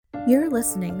You're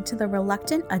listening to the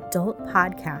Reluctant Adult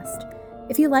Podcast.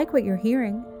 If you like what you're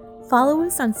hearing, follow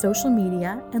us on social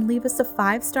media and leave us a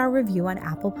 5-star review on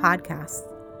Apple Podcasts.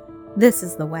 This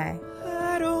is the way.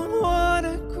 I don't want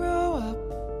to grow up.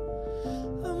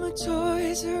 I'm a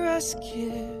Toys R Us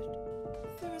kid.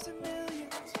 There's a million.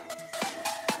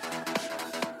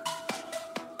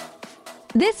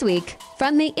 This week,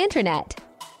 from the internet,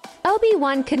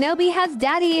 Obi-Wan Kenobi has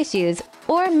daddy issues,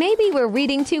 or maybe we're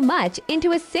reading too much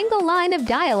into a single line of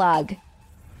dialogue.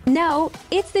 No,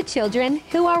 it's the children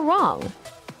who are wrong.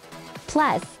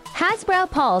 Plus, Hasbro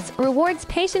Pulse rewards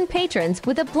patient patrons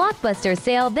with a blockbuster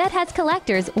sale that has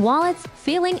collectors' wallets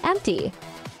feeling empty.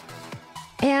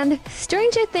 And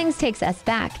Stranger Things takes us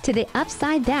back to the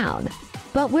Upside Down,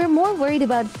 but we're more worried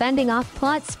about fending off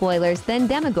plot spoilers than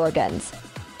Demogorgons.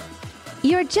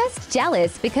 You're just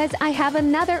jealous because I have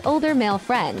another older male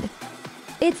friend.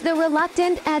 It's the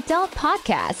Reluctant Adult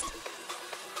Podcast.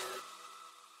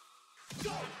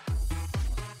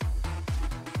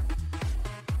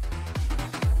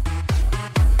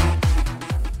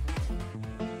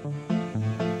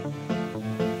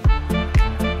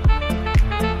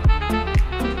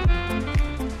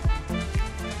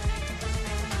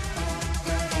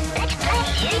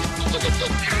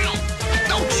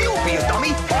 Don't you be a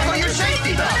dummy! Follow your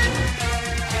safety belt!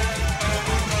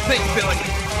 Think, Billy.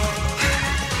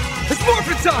 It's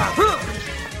morphin' time!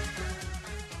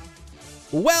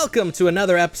 Welcome to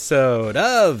another episode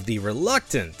of the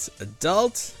Reluctant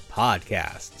Adult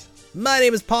Podcast. My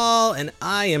name is Paul, and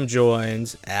I am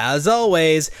joined, as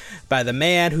always, by the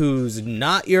man who's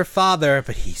not your father,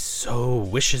 but he so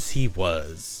wishes he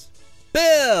was.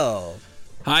 Bill!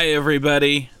 Hi,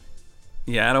 everybody.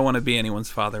 Yeah, I don't want to be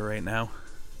anyone's father right now.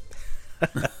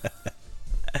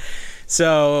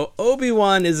 So,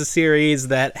 Obi-Wan is a series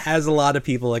that has a lot of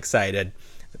people excited.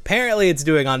 Apparently, it's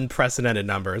doing unprecedented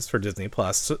numbers for Disney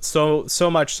Plus. So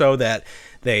much so that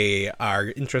they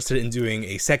are interested in doing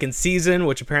a second season,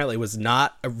 which apparently was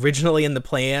not originally in the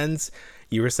plans.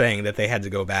 You were saying that they had to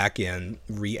go back and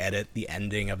re-edit the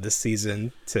ending of this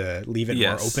season to leave it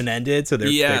more open-ended, so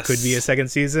there could be a second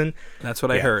season. That's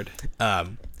what I heard.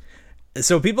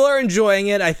 So people are enjoying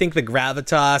it. I think the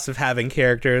gravitas of having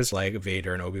characters like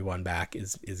Vader and Obi-Wan back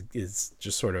is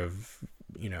just sort of,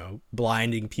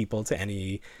 blinding people to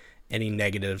any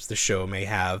negatives the show may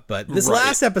have. But this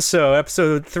last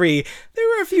episode 3, there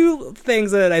were a few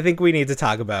things that I think we need to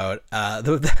talk about.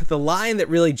 The line that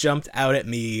really jumped out at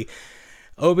me,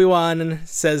 Obi-Wan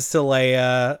says to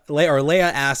Leia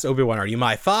asks Obi-Wan, "Are you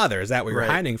my father? Is that what you're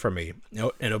hiding from me?"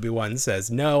 And Obi-Wan says,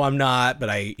 "No, I'm not, but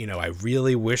I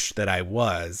really wish that I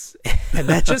was." And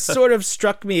that just sort of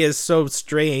struck me as so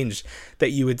strange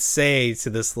that you would say to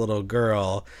this little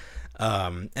girl.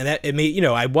 And that it made,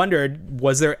 I wondered,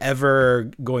 was there ever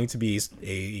going to be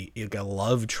a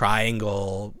love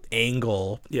triangle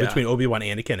angle between Obi-Wan,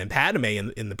 Anakin, and Padme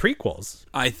in the prequels?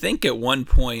 I think at one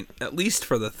point, at least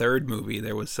for the third movie,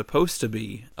 there was supposed to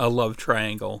be a love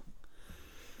triangle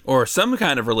or some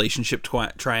kind of relationship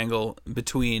triangle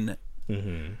between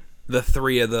the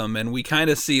three of them. And we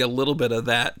kind of see a little bit of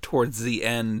that towards the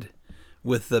end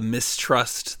with the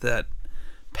mistrust that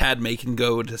Padme can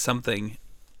go to something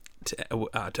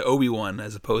to Obi-Wan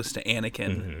as opposed to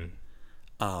Anakin,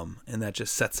 and that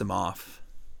just sets him off.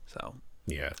 So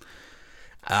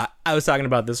I was talking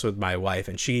about this with my wife,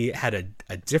 and she had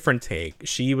a different take.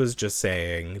 She was just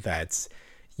saying that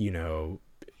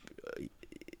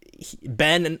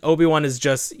Ben and Obi-Wan is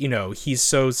just he's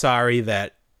so sorry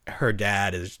that her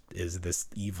dad is this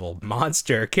evil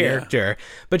monster character,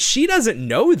 but she doesn't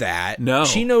know that. No,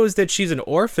 she knows that she's an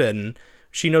orphan.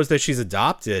 She knows that she's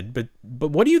adopted, but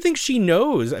what do you think she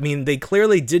knows? I mean, they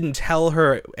clearly didn't tell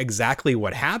her exactly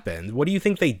what happened. What do you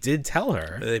think they did tell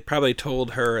her? They probably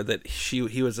told her that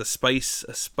he was a spice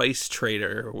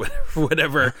trader, or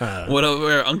whatever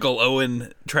Uncle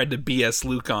Owen tried to BS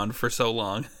Luke on for so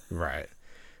long. Right.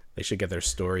 They should get their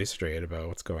story straight about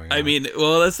what's going on. I mean,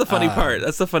 well, that's the funny part.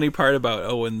 That's the funny part about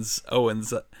Owen's.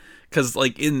 Because,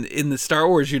 like, in the Star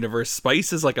Wars universe,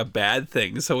 spice is, like, a bad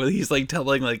thing. So he's, like,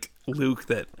 telling, like, Luke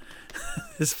that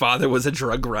his father was a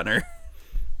drug runner.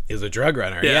 He was a drug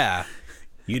runner, yeah.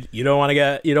 You don't want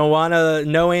to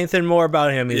know anything more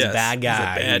about him. He's a bad guy.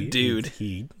 He's a bad dude.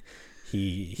 He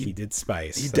did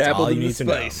spice. He dabbled in the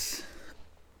spice.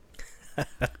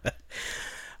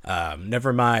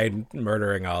 Never mind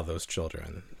murdering all those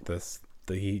children.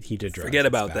 He did drugs. Forget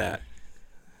about that.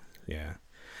 Yeah.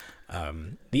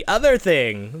 The other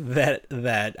thing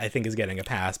that I think is getting a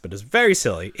pass, but is very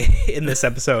silly in this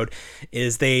episode,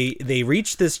 is they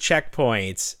reach this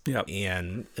checkpoint,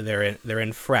 and they're in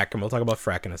Freck, and we'll talk about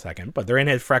Freck in a second. But they're in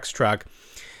Freck's truck,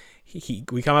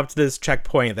 we come up to this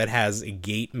checkpoint that has a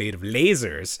gate made of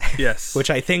lasers. Yes. Which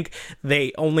I think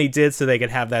they only did so they could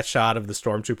have that shot of the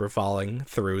stormtrooper falling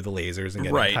through the lasers and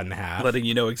getting cut in half. Letting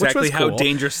you know exactly how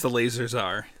dangerous the lasers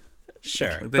are.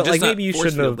 Sure. But like maybe you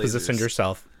shouldn't have positioned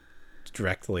yourself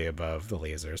directly above the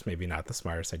lasers. Maybe not the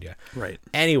smartest idea. Right.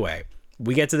 Anyway,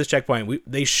 we get to this checkpoint.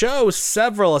 They show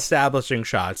several establishing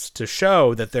shots to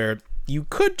show that you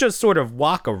could just sort of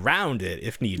walk around it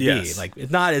if need be. Like,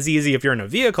 it's not as easy if you're in a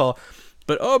vehicle,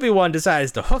 but Obi-Wan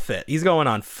decides to hoof it. He's going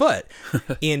on foot.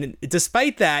 And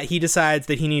despite that, he decides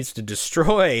that he needs to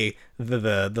destroy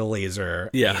the laser.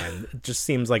 Yeah. And it just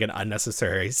seems like an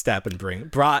unnecessary step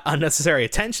and brought unnecessary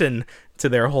attention to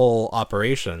their whole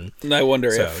operation. I wonder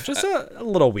if just a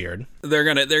little weird. They're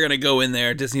gonna go in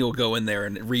there. Disney will go in there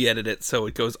and re-edit it so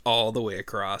it goes all the way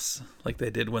across, like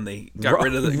they did when they got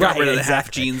rid of the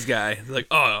half jeans guy. They're like,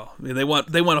 oh, they want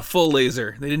a full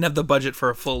laser. They didn't have the budget for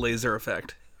a full laser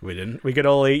effect. We didn't. We could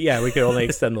only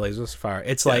extend the lasers far.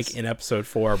 It's like in episode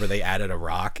 4 where they added a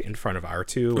rock in front of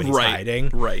R2 when he's hiding.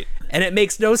 Right. And it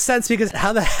makes no sense because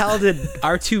how the hell did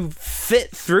R2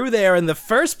 fit through there in the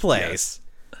first place?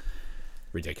 Yes.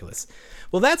 Ridiculous.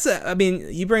 Well,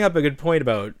 you bring up a good point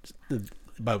about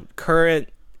current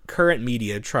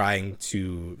media trying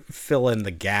to fill in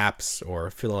the gaps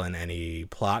or fill in any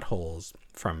plot holes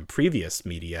from previous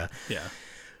media. Yeah.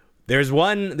 There's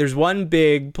one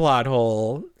big plot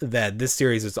hole that this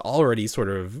series has already sort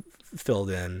of filled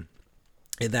in,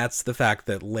 and that's the fact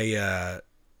that Leia,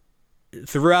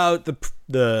 throughout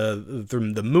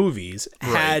the movies,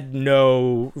 had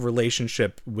no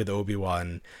relationship with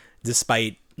Obi-Wan,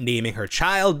 despite naming her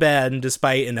child Ben,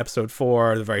 despite in episode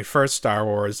 4, the very first Star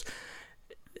Wars,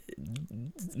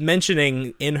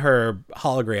 mentioning in her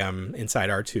hologram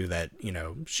inside R2 that,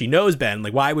 she knows Ben.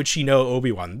 Like, why would she know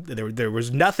Obi-Wan? There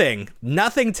was nothing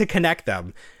to connect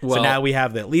them. Well, so now we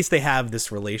have at least they have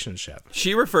this relationship.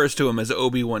 She refers to him as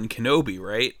Obi-Wan Kenobi,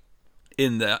 right?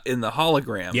 In the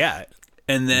hologram. Yeah.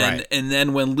 And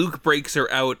then when Luke breaks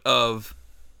her out of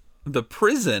the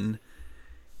prison,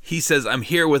 he says, "I'm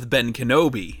here with Ben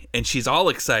Kenobi," and she's all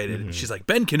excited. Mm-hmm. She's like,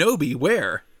 "Ben Kenobi,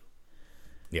 where?"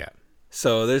 Yeah.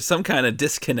 So there's some kind of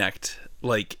disconnect,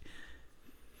 like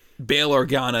Bail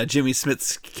Organa, Jimmy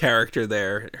Smith's character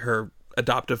there, her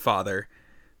adoptive father,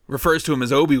 refers to him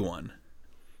as Obi-Wan,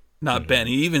 not Ben.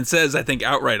 He even says, I think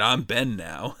outright, "I'm Ben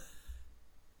now."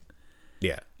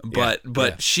 Yeah.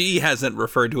 But she hasn't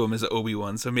referred to him as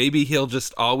Obi-Wan, so maybe he'll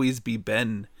just always be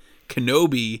Ben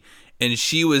Kenobi, and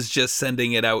she was just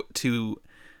sending it out to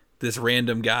this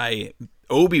random guy,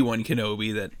 Obi-Wan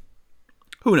Kenobi, that...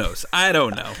 Who knows? I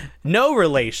don't know. No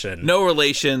relation.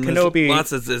 Kenobi,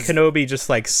 Kenobi just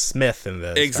like Smith in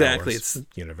the exactly. Star Wars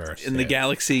universe. In the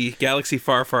galaxy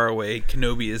far, far away,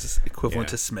 Kenobi is equivalent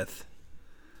to Smith.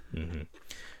 Mm-hmm.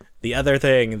 The other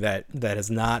thing that has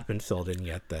not been filled in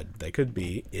yet that they could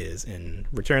be is in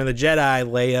Return of the Jedi,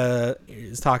 Leia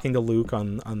is talking to Luke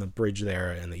on the bridge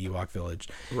there in the Ewok village.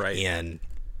 Right. And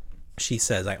she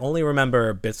says, "I only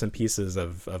remember bits and pieces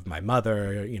of my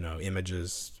mother,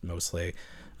 images mostly."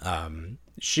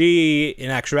 She, in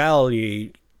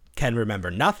actuality, can remember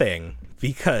nothing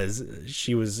because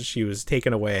she was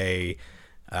taken away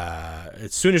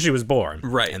as soon as she was born.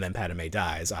 Right. And then Padme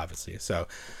dies, obviously. So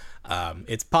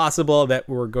it's possible that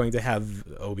we're going to have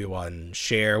Obi-Wan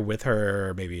share with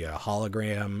her maybe a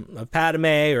hologram of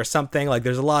Padme or something. Like,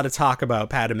 there's a lot of talk about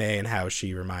Padme and how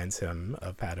she reminds him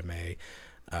of Padme.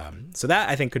 So that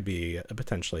I think could be a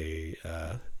potentially,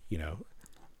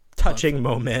 touching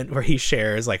moment where he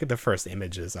shares like the first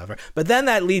images of her. But then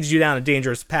that leads you down a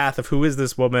dangerous path of who is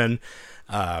this woman?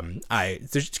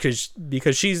 Because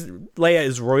Leia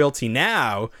is royalty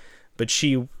now, but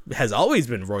she has always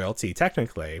been royalty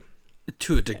technically.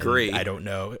 To a degree. And I don't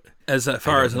know. As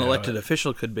far as an elected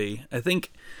official could be. I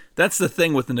think that's the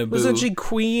thing with Naboo. Wasn't she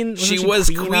queen? She was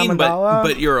queen,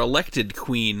 but you're elected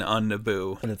queen on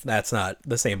Naboo. And that's not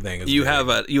the same thing as you have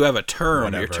a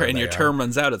term, and your term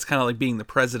runs out. It's kind of like being the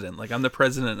president. Like, I'm the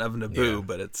president of Naboo,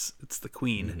 but it's the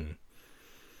queen. Mm-hmm.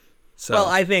 So, well,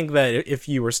 I think that if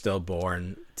you were still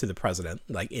born to the president,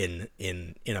 like in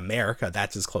America,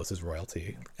 that's as close as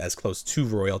royalty, as close to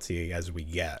royalty as we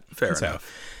get. Fair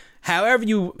enough.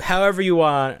 However you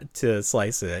want to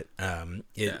slice it,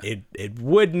 it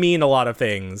would mean a lot of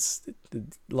things, a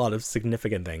lot of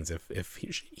significant things if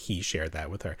he shared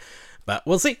that with her. But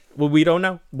we'll see. Well, we don't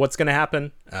know what's going to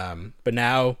happen. But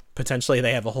now potentially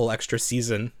they have a whole extra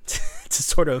season to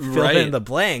sort of fill in the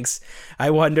blanks. I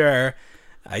wonder.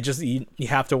 You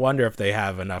have to wonder if they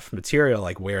have enough material,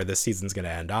 like where this season's going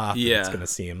to end off. Yeah, it's going to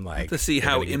seem like to see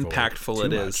how impactful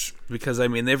it is, because I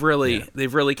mean they've really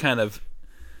kind of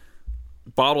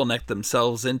bottleneck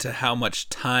themselves into how much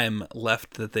time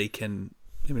left that they can.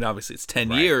 I mean, obviously it's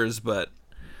 10 years, but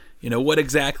what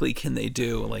exactly can they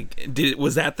do? Like,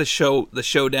 was that the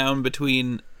showdown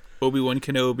between Obi-Wan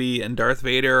Kenobi and Darth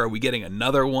Vader? Are we getting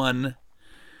another one?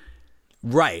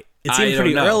 Right. It seemed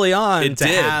pretty early on to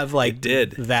have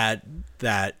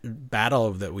that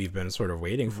battle that we've been sort of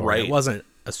waiting for. Right. It wasn't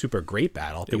a super great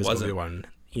battle because It wasn't. Obi-Wan,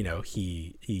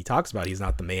 he talks about he's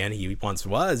not the man he once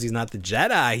was. He's not the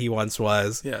Jedi he once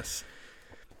was. Yes.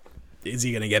 Is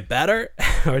he going to get better?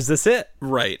 Or is this it?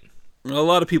 Right. A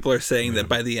lot of people are saying that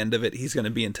by the end of it, he's going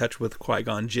to be in touch with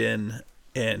Qui-Gon Jinn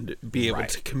and be able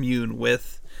to commune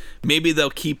with. Maybe they'll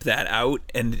keep that out,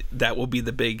 and that will be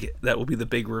the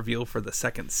big reveal for the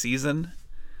second season.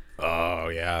 Oh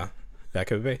yeah, that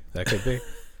could be.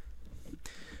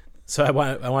 So I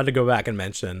wanted to go back and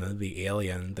mention the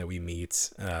alien that we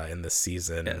meet in this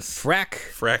season. Yes.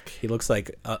 Freck. He looks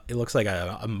like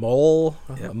a mole,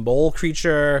 a mole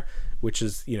creature, which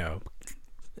is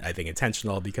I think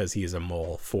intentional because he is a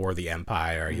mole for the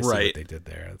Empire. You see what they did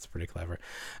there. That's pretty clever.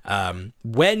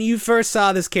 When you first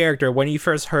saw this character, when you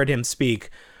first heard him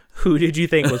speak, who did you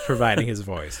think was providing his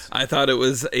voice? I thought it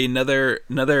was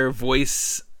another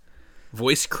voice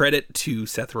credit to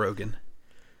Seth Rogen.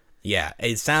 Yeah,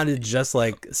 it sounded just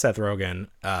like Seth Rogen.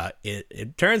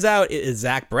 It turns out it is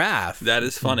Zach Braff. That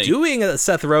is funny. Doing a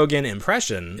Seth Rogen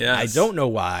impression. Yes. I don't know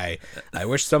why. I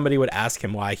wish somebody would ask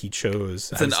him why he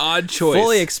chose. It's an odd choice.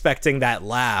 Fully expecting that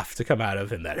laugh to come out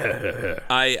of him. That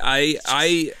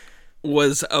I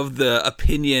was of the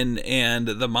opinion and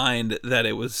the mind that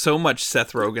it was so much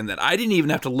Seth Rogen that I didn't even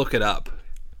have to look it up.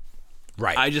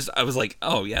 Right. I was like,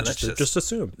 oh yeah, that's just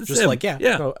assume. Just him. like Yeah.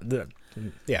 No,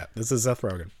 this is Seth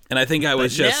Rogen. And I think I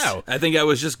was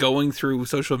just going through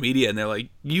social media, and they're like,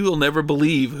 "You will never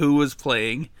believe who was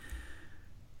playing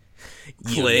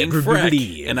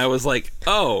Freck," and I was like,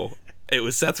 "Oh, it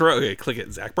was Seth Rogen." Click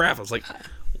it, Zach Braff. I was like,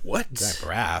 "What? Zach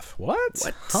Braff?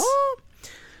 What? Huh?"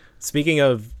 Speaking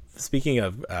of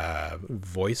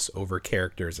voice-over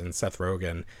characters and Seth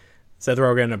Rogen,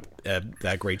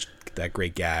 that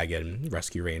great gag in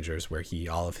Rescue Rangers where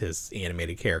all of his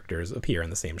animated characters appear in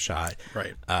the same shot.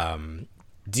 Right.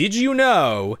 Did you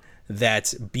know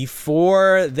that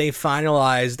before they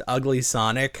finalized Ugly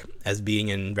Sonic as being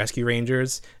in Rescue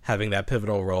Rangers, having that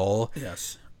pivotal role?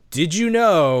 Yes. Did you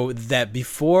know that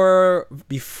before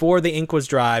the ink was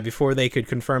dry, before they could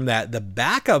confirm that, the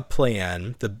backup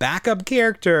plan, the backup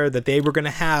character that they were going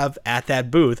to have at that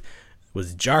booth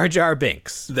was Jar Jar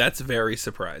Binks? That's very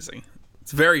surprising.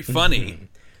 It's very funny.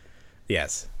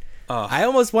 Yes. I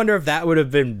almost wonder if that would have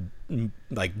been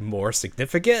like more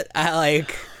significant.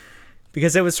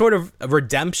 Because it was sort of a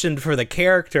redemption for the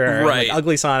character. Right. Like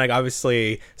Ugly Sonic,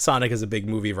 obviously Sonic is a big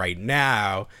movie right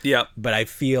now. Yep. But I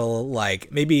feel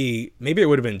like maybe it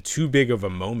would have been too big of a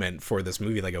moment for this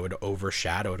movie. Like it would have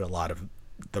overshadowed a lot of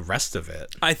the rest of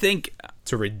it. I think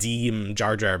to redeem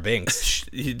Jar Jar Binks.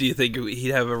 Do you think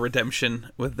he'd have a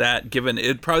redemption with that? Given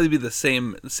it'd probably be the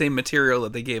same material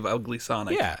that they gave Ugly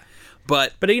Sonic. Yeah.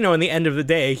 But in the end of the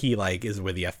day, he is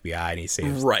with the FBI and he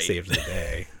saves the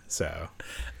day. So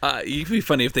it'd be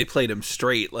funny if they played him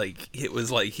straight, like it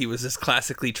was like he was this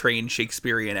classically trained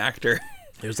Shakespearean actor.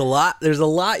 There's a lot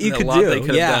you could do. They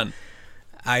could have done.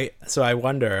 I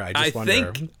wonder. I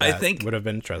think would have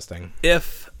been interesting.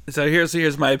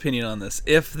 Here's my opinion on this.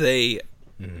 If they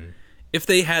went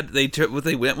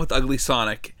with Ugly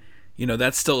Sonic,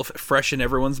 that's still fresh in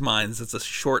everyone's minds. It's a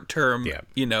short-term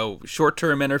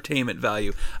entertainment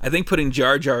value. I think putting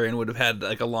Jar Jar in would have had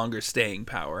like a longer staying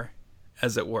power,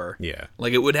 as it were. Yeah.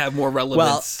 Like it would have more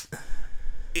relevance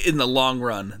in the long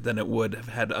run than it would have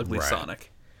had Ugly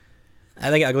Sonic.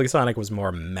 I think Ugly Sonic was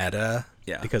more meta.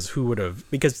 Yeah. Because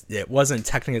it wasn't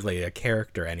technically a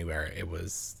character anywhere. It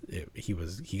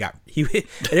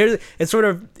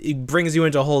brings you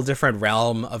into a whole different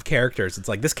realm of characters. It's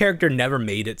like this character never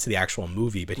made it to the actual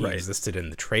movie, but he existed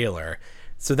in the trailer.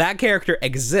 So that character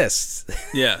exists.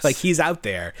 Yes. Like he's out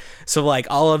there. So like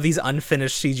all of these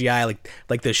unfinished CGI,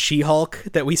 like the She-Hulk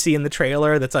that we see in the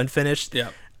trailer that's unfinished.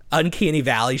 Yeah. Uncanny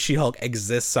Valley She-Hulk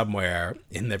exists somewhere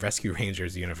in the Rescue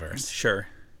Rangers universe. Sure.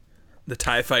 The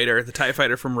TIE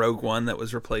fighter from Rogue One that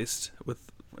was replaced with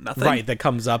nothing. Right, that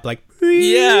comes up like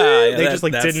they just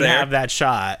didn't have that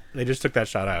shot. They just took that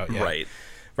shot out. Yeah.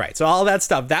 Right. So all that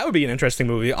stuff, that would be an interesting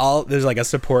movie. There's like a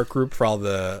support group for all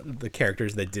the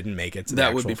characters that didn't make it to the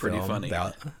actual would be pretty film. funny.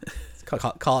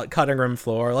 call it cutting room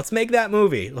floor. Let's make that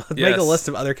movie. Let's make a list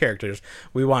of other characters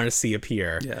we want to see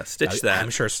appear. Yeah, stitch that. I'm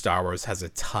sure Star Wars has a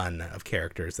ton of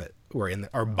characters that were in,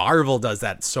 or Marvel does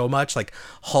that so much, like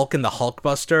Hulk and the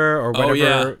Hulkbuster or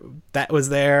whatever that was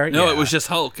there. No, it was just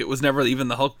Hulk. It was never even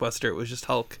the Hulkbuster. It was just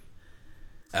Hulk.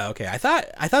 Okay, I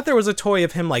thought there was a toy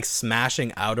of him like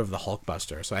smashing out of the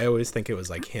Hulkbuster, so I always think it was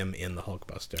like him in the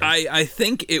Hulkbuster. I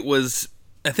think it was.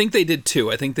 I think they did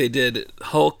two. I think they did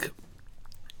Hulk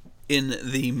in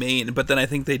the main, but then I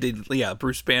think they did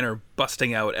Bruce Banner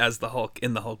busting out as the Hulk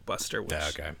in the Hulkbuster.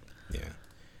 Which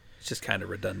it's just kind of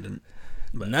redundant.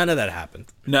 But none of that happened.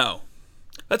 No.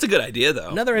 This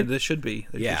should be.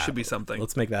 There should be something.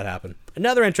 Let's make that happen.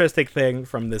 Another interesting thing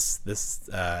from this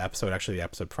episode, actually the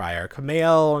episode prior,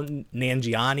 Kumail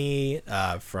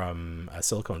Nanjiani from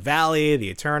Silicon Valley, The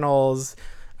Eternals,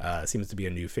 seems to be a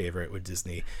new favorite with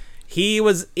Disney. He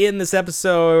was in this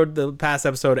episode, the past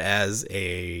episode, as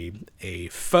a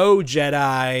faux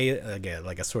Jedi, again,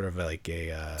 like a sort of like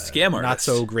a scam artist. Not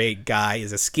so great guy.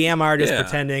 Is a scam artist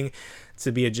pretending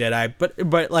to be a Jedi,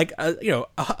 but like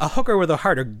a hooker with a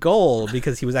heart of gold,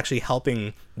 because he was actually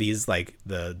helping these like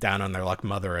the down on their luck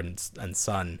mother and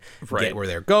son get where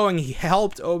they're going. He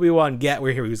helped Obi-Wan get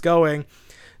where he was going,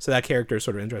 so that character is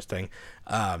sort of interesting.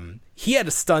 He had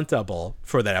a stunt double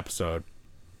for that episode,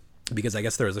 because I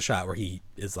guess there was a shot where he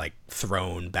is like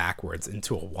thrown backwards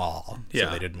into a wall, so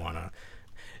they didn't want to.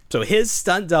 So his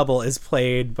stunt double is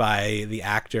played by the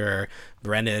actor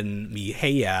Brendan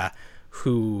Mejia,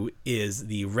 who is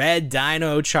the red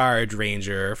Dino Charge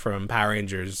Ranger from Power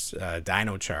Rangers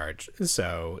Dino Charge.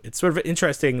 So it's sort of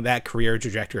interesting, that career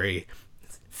trajectory.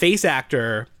 Face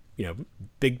actor,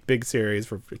 big series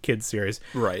for kids series.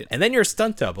 Right. And then you're a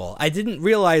stunt double. I didn't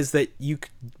realize that you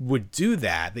would do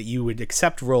that you would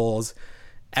accept roles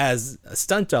as a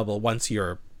stunt double once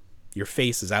your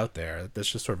face is out there.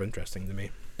 That's just sort of interesting to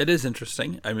me. It is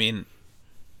interesting. I mean,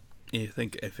 you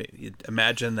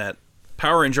imagine that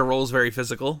Power Ranger role is very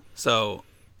physical, so.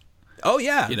 Oh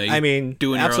yeah, I mean,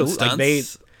 doing your own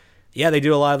stunts. Like they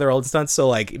do a lot of their own stunts. So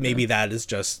like maybe that is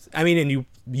just. I mean, and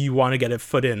you want to get a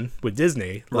foot in with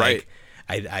Disney, like,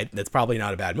 right? That's probably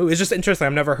not a bad move. It's just interesting.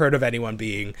 I've never heard of anyone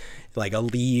being like a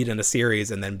lead in a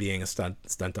series and then being a stunt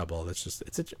double. That's just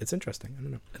it's interesting. I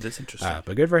don't know. It is interesting,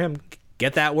 but good for him.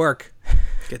 Get that work.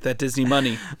 Get that Disney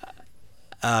money.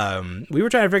 We were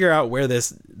trying to figure out where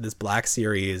this Black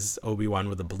Series Obi-Wan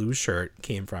with a blue shirt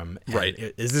came from. Right.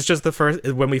 Is this just the first,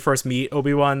 when we first meet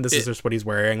Obi-Wan, this is just what he's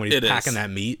wearing when he's packing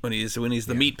that meat? When he's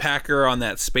the meat packer on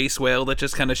that space whale that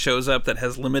just kind of shows up that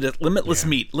has limitless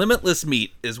meat. Limitless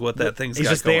meat is what that thing's got going on. He's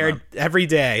just there every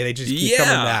day. They just keep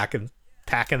coming back and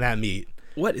packing that meat.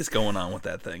 What is going on with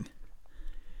that thing?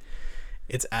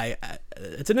 It's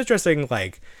an interesting,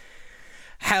 like,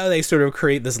 how they sort of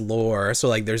create this lore. So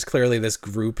like there's clearly this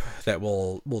group that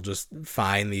will just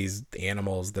find these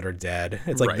animals that are dead.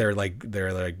 It's like they're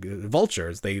like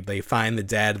vultures. They find the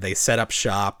dead, they set up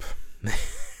shop.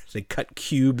 They cut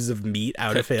cubes of meat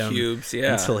out of him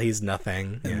until he's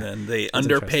nothing. And then they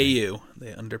underpay you.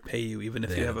 They underpay you even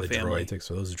if you have a family.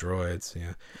 So those droids,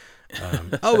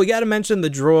 we got to mention the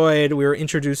droid. We were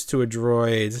introduced to a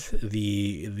droid,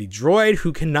 the droid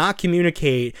who cannot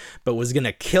communicate, but was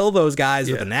gonna kill those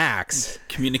guys with an axe.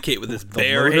 Communicate with his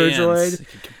bare hands. Droid.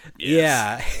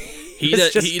 Yes.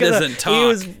 He doesn't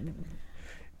talk.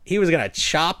 He was gonna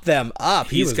chop them up.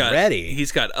 He was ready.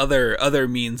 He's got other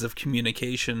means of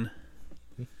communication.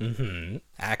 Mm-hmm.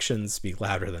 Actions speak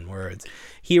louder than words.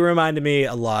 He reminded me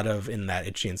a lot of, in that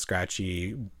Itchy and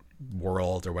Scratchy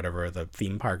world or whatever, the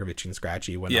theme park of Itchy and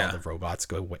Scratchy, when all the robots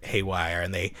go haywire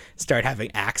and they start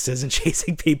having axes and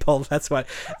chasing people. That's what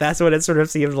it sort of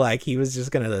seemed like. He was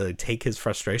just gonna take his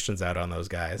frustrations out on those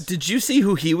guys. Did you see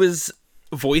who he was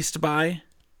voiced by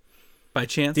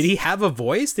chance? Did he have a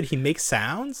voice? Did he make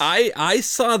sounds? I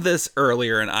saw this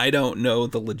earlier and I don't know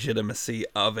the legitimacy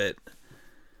of it.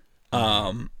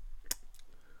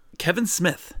 Kevin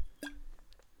Smith.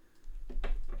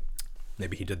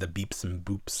 Maybe he did the beeps and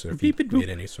boops, or if he made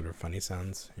any sort of funny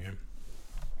sounds. Yeah.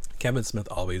 Kevin Smith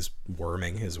always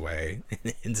worming his way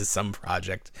into some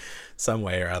project, some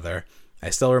way or other. I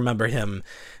still remember him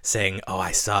saying, "Oh,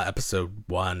 I saw episode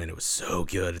 1 and it was so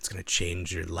good. It's going to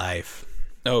change your life."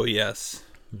 Oh, yes.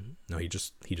 No, he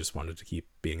just wanted to keep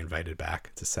being invited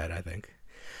back to set, I think.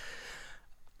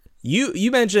 You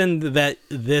mentioned that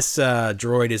this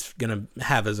droid is gonna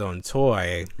have his own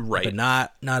toy, right? But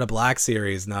not a Black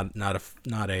Series, not a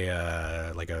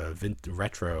like a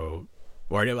retro,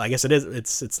 or I guess it is.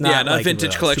 It's not not like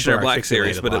vintage collection or Black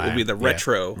Series, but it will be the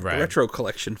retro right. the retro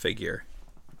collection figure.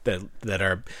 that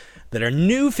are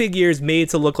new figures made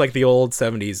to look like the old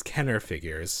 70s Kenner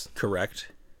figures. Correct.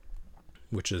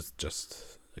 Which is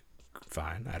just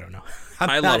fine. I don't know.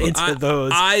 I love into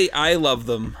those. I love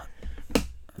them.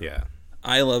 Yeah.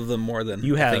 I love them more than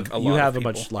you have. I think a lot you have of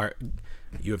a people. much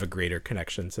you have a greater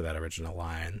connection to that original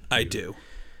line. I do.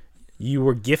 You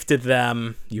were gifted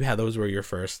them. You had those were your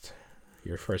first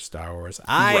Star Wars.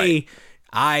 Right.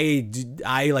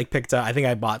 I like picked up. I think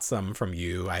I bought some from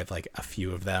you. I have like a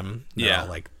few of them. Yeah.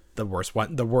 Like the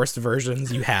worst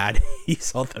versions you had. You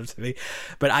sold them to me,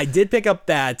 but I did pick up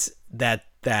the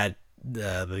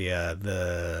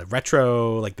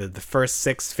retro, like the first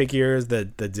 6 figures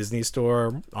that the Disney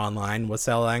store online was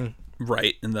selling.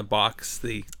 Right, in the box.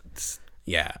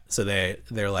 Yeah, so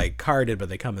they're like carded, but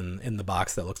they come in the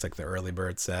box that looks like the early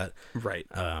bird set. Right.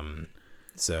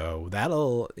 So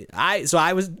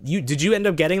did you end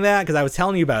up getting that? Because I was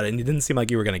telling you about it and you didn't seem like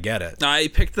you were gonna get it. I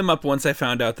picked them up once I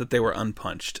found out that they were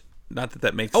unpunched. Not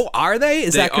that makes. Oh, are they?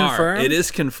 Is that confirmed? It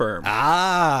is confirmed.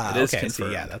 Ah, it is okay. confirmed.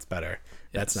 So yeah, that's better.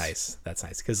 That's Yes. nice. That's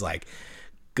nice. Because like,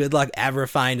 good luck ever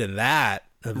finding that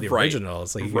of the Right.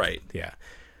 originals. Like, Right. Yeah.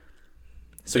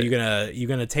 So you're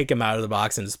gonna take them out of the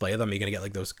box and display them. You're gonna get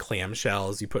like those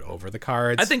clamshells you put over the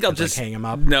cards. I think I'll and, just hang them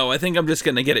up. No, I think I'm just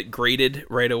gonna get it graded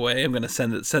right away. I'm gonna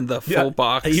send the full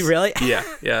box. Are you really? Yeah.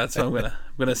 That's what I'm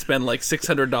gonna spend like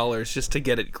 $600 just to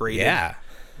get it graded. Yeah.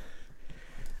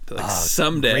 Like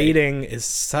someday. Grading is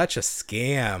such a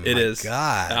scam. It is.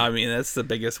 God. I mean,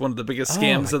 that's one of the biggest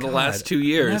scams Oh of the my last God. 2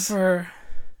 years.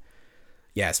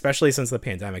 Yeah, especially since the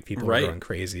pandemic, people Right. were going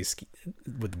crazy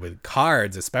with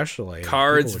cards, especially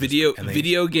Cards, People were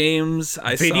video games.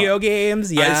 video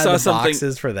games. Yeah, I saw the something-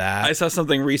 boxes for that. I saw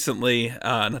something recently,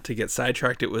 not to get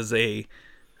sidetracked, it was a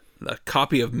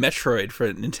copy of Metroid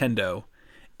for Nintendo,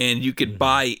 and you could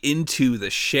buy into the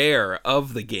share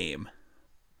of the game.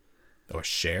 Oh, a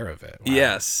share of it. Wow.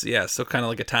 Yes, so kind of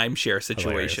like a timeshare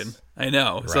situation. Hilarious. I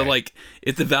know. So Right. like,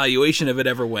 if the valuation of it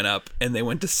ever went up and they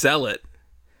went to sell it,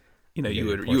 you get a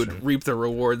would portion. reap the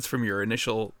rewards from your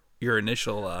initial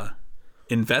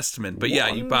investment. But yeah,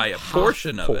 you buy a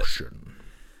portion of it.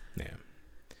 Yeah.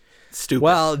 Stupid.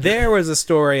 Well, there was a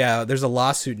story out. There's a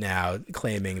lawsuit now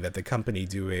claiming that the company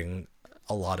doing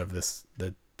a lot of this,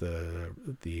 the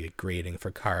grading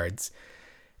for cards,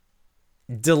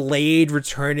 delayed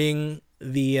returning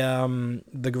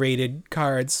the graded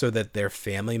cards so that their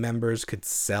family members could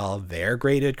sell their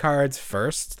graded cards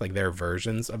first, like their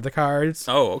versions of the cards.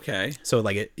 Oh, okay. So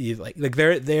like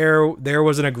there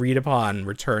was an agreed upon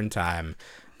return time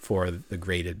for the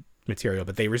graded material,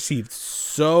 but they received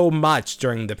so much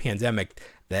during the pandemic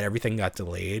that everything got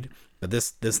delayed. But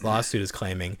this lawsuit is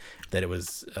claiming that it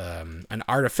was an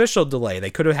artificial delay. They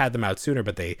could have had them out sooner,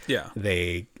 but they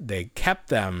kept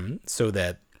them so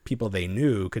that people they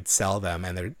knew could sell them,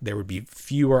 and there would be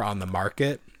fewer on the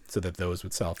market, so that those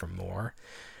would sell for more.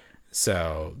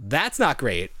 So that's not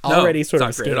great. Already sort of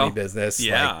a scammy business.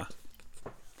 Yeah.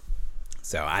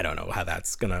 So I don't know how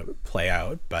that's gonna play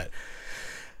out, but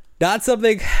not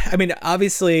something. I mean,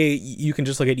 obviously you can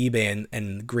just look at eBay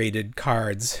and graded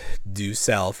cards do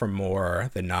sell for more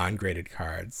than non-graded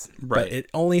cards. Right. But it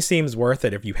only seems worth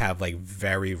it if you have like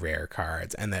very rare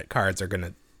cards, and that cards that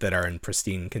are in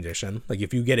pristine condition. Like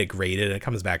if you get it graded and it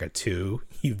comes back a 2,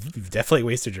 you've definitely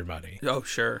wasted your money. Oh,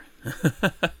 sure.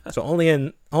 So only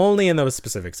in those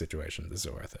specific situations is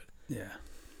it worth it. Yeah.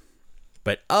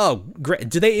 But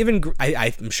do they even?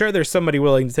 I'm sure there's somebody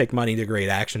willing to take money to grade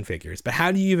action figures, but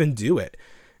how do you even do it?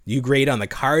 You grade on the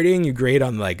carding, you grade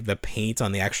on like the paint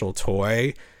on the actual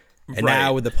toy, and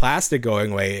now with the plastic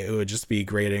going away, it would just be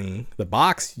grading the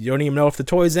box. You don't even know if the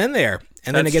toy's in there,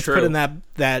 and then it gets put in that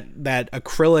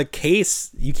acrylic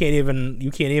case. You can't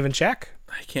even check.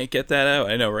 I can't get that out.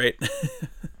 I know, right?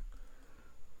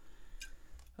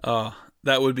 Oh,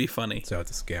 that would be funny. So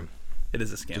it's a scam. It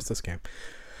is a scam. Just a scam.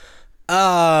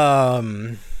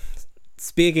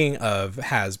 Speaking of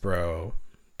Hasbro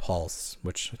Pulse,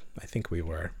 which I think we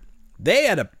were, they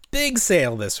had a big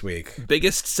sale this week.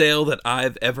 Biggest sale that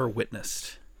I've ever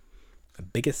witnessed. The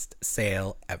biggest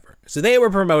sale ever. So they were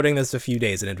promoting this a few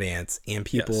days in advance, and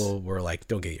people were like,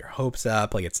 don't get your hopes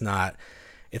up. Like it's not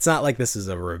like this is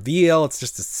a reveal. It's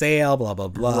just a sale, blah, blah,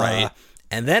 blah. Right.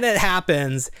 And then it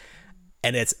happens,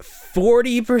 and it's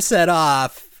 40%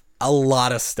 off a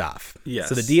lot of stuff. Yes.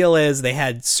 So the deal is they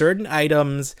had certain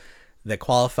items that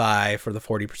qualify for the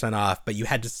 40% off, but you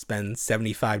had to spend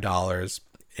 $75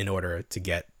 in order to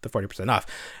get the 40% off.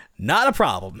 Not a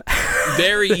problem.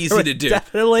 Very easy to do.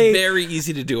 Definitely very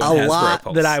easy to do. A Hasbro lot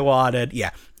Pulse. that I wanted. Yeah.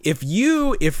 If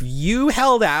you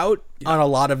held out on a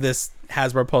lot of this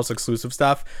Hasbro Pulse exclusive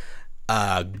stuff,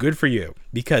 good for you,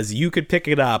 because you could pick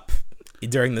it up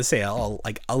during the sale,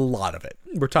 like a lot of it.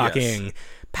 We're talking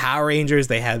Power Rangers.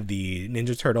 They had the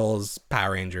Ninja Turtles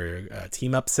Power Ranger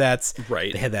team up sets.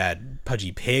 Right. They had that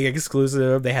Pudgy Pig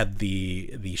exclusive. They had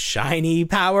the shiny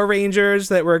Power Rangers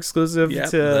that were exclusive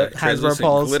to Hasbro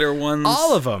Pulse. Glitter ones.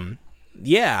 All of them.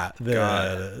 Yeah.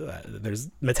 There's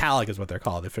Metallic is what they're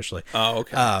called officially. Oh,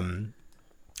 okay.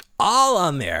 All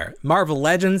on there. Marvel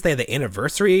Legends. They had the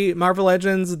anniversary Marvel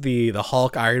Legends, the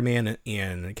Hulk, Iron Man,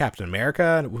 and Captain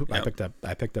America. Yep.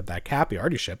 I picked up that cap. He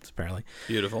already shipped, apparently.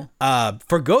 Beautiful.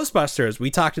 For Ghostbusters,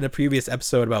 we talked in a previous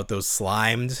episode about those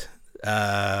slimed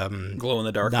glow in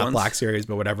the dark not ones. Black Series,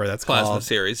 but whatever that's Plasma called.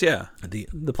 series, yeah.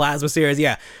 The Plasma Series,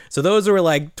 yeah. So those were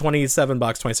like $27,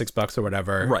 $26 or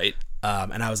whatever. Right.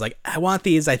 And I was like, I want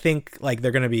these. I think like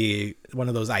they're gonna be one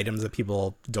of those items that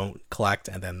people don't collect,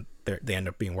 and then they end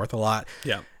up being worth a lot.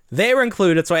 Yeah. They were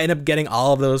included, so I ended up getting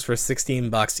all of those for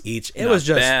 $16 each. It was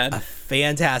just bad. a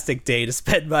fantastic day to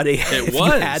spend money. It You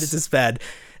had it to spend.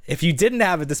 If you didn't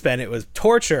have it to spend, it was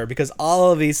torture, because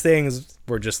all of these things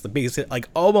were just the biggest, like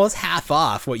almost half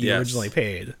off what you originally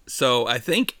paid. So I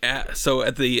think at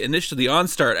the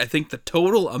OnStart, I think the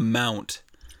total amount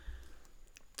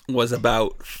was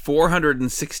about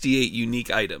 468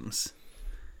 unique items.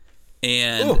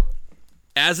 And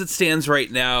as it stands right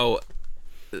now,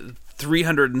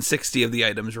 360 of the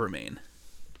items remain.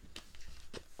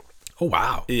 Oh,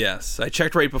 wow. Yes. I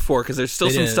checked right before, because there's still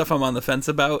some stuff I'm on the fence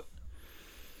about.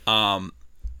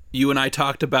 You and I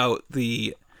talked about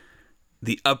the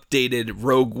updated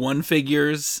Rogue One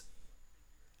figures.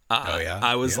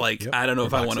 I was I don't know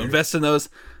if I want to invest in those.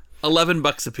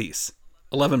 $11 a piece.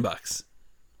 $11.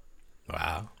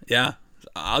 Wow. Yeah,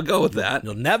 I'll go with that.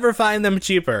 You'll never find them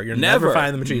cheaper. You'll never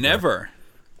find them cheaper. Never.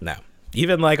 No.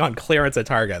 Even like on clearance at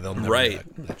Target, they'll never be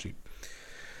that cheap.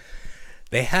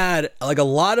 They had like a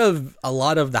lot of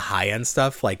the high end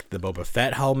stuff, like the Boba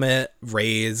Fett helmet,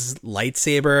 Rey's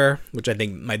lightsaber, which I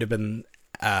think might have been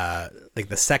like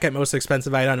the second most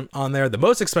expensive item on there. The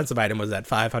most expensive item was that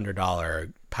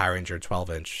 $500 Power Ranger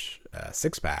 12-inch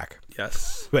 6-pack.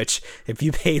 Yes. Which, if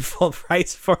you paid full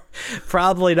price for,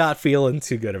 probably not feeling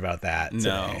too good about that today.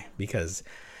 No. Because,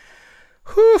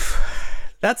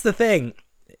 that's the thing.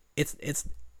 It's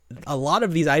a lot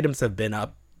of these items have been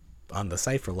up on the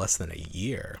site for less than a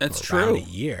year. That's true. A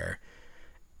year.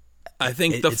 I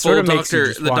think it full sort of makes you Doctor,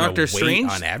 just the wanna Doctor wait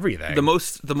Strange on everything.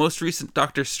 The most recent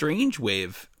Doctor Strange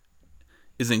wave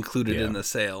is included in the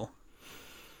sale.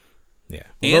 Yeah,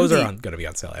 well, those are going to be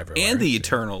on sale everywhere. And the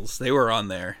Eternals, they were on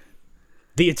there.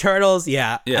 The Eternals,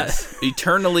 yeah. Yes,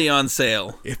 eternally on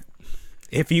sale.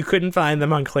 If you couldn't find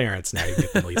them on clearance, now you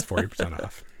get them at least 40%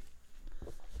 off.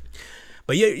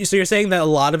 But so you're saying that a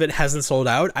lot of it hasn't sold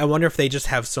out? I wonder if they just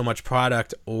have so much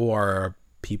product, or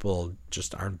people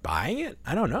just aren't buying it.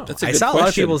 I don't know. That's a I good saw a lot of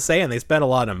question. people saying they spent a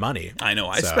lot of money. I know.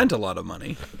 I spent a lot of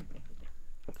money.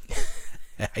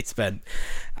 I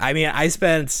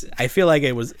feel like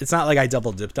it's not like I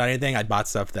double dipped on anything. I bought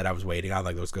stuff that I was waiting on,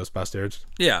 like those Ghostbusters.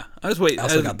 Yeah, I was waiting.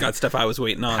 I got stuff I was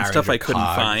waiting on, Power stuff I Ranger couldn't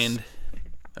cogs. find.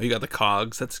 Oh, you got the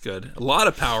cogs. That's good. A lot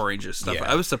of Power Ranger stuff. Yeah.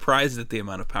 I was surprised at the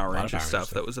amount of Power Ranger Ranger stuff stuff.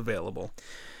 that was available.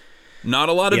 Not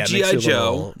a lot of Yeah, it G.I. makes you a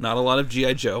Joe. little- Not a lot of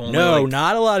G.I. Joe. Only No, like,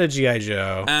 not a lot of G.I.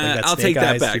 Joe. Like I'll Snake take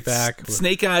that Eyes back.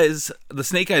 Snake Eyes. The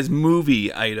Snake Eyes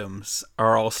movie items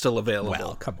are all still available.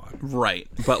 Well, come on. Right,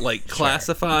 but like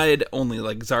classified, only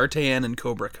like Zartan and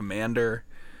Cobra Commander.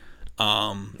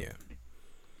 Yeah.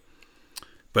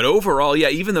 But overall, yeah,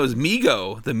 even those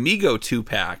Mego, the Mego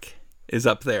 2-pack is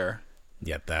up there.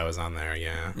 Yep, that was on there.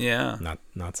 Yeah. Yeah.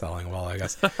 Not selling well, I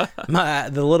guess.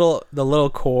 The little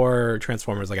core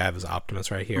Transformers like I have is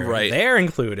Optimus right here. Right. They're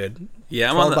included.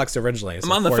 Yeah, $12 originally. I'm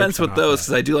so on the fence 40% with off those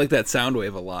that. because I do like that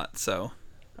Soundwave a lot. So,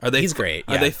 are they? He's great.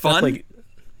 Are Yeah, they fun?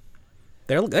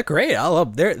 definitely- They're great. I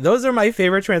love. Those are my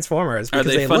favorite Transformers Are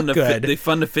because they fun look to good. they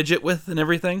fun to fidget with and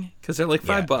everything? Because they're like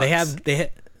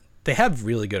 $5. They have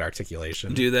really good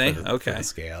articulation. Do they? For Okay. the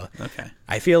scale. Okay.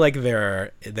 I feel like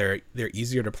they're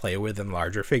easier to play with than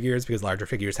larger figures because larger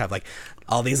figures have like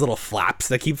all these little flaps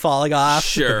that keep falling off.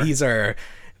 Sure. But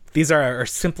these are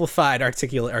simplified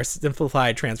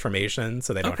simplified transformations,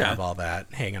 so they don't have all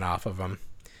that hanging off of them.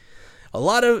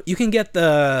 You can get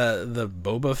the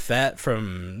Boba Fett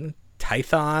from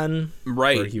Tython,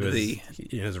 Right, where he was in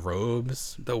his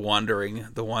robes. The wandering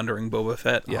Boba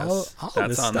Fett. Yes, all that's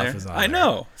this on stuff there. is on I there.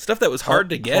 know stuff that was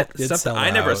hard to get. Hulk did Stuff that sell I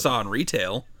never out. saw in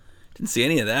retail. Didn't see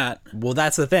any of that. Well,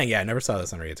 that's the thing. Yeah, I never saw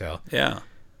this on retail. Yeah.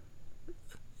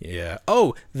 Yeah.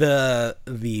 Oh,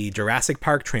 the Jurassic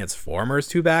Park Transformers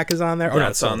 2-pack is on there. Oh, no,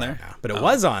 That's it's on there? now. But it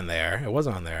was on there. It was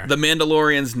on there. The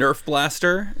Mandalorian's Nerf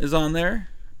Blaster is on there.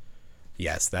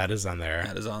 Yes, that is on there.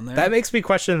 That is on there. That makes me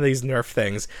question these Nerf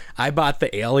things. I bought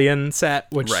the Alien set,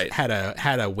 which Right.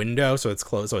 had a window, so it's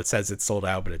closed. So it says it's sold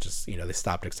out, but it just they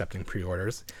stopped accepting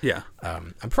pre-orders. Yeah.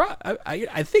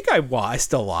 I think I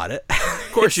still want it. Of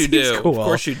course you do. Cool. Of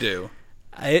course you do.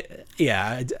 I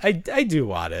do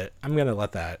want it. I'm gonna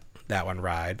let that one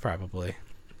ride probably.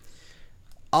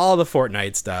 All the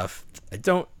Fortnite stuff.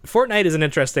 Fortnite is an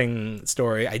interesting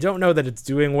story. I don't know that it's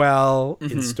doing well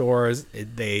in stores.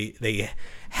 They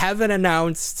haven't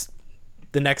announced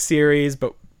the next series,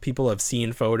 but people have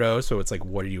seen photos, so it's like,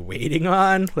 what are you waiting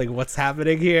on? Like, what's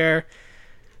happening here?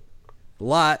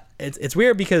 It's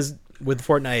weird because with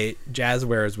Fortnite,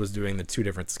 Jazzwares was doing the 2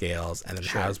 different scales, and then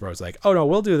Hasbro was like, oh no,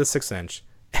 we'll do the 6-inch.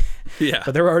 Yeah.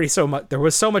 But there was so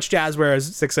much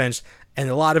Jazzwares 6-inch, and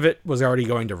a lot of it was already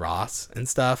going to Ross and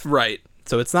stuff. Right.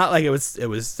 So it's not like it was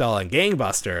selling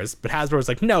gangbusters, but Hasbro was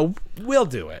like, no, we'll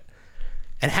do it.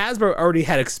 And Hasbro already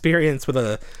had experience with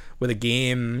a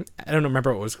game. I don't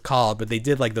remember what it was called, but they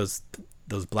did like those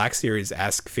Black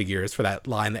Series-esque figures for that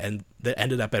line that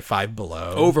ended up at Five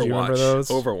Below. Overwatch. Do you remember those?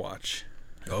 Overwatch.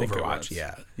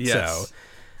 Yeah. Yes. So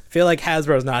I feel like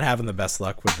Hasbro's not having the best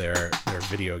luck with their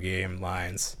video game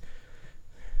lines.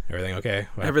 Everything okay?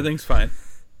 Everything's fine.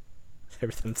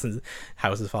 Everything's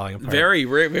house is falling apart. Very,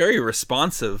 very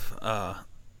responsive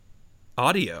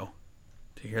audio.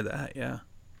 To hear that, yeah.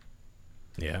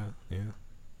 Yeah.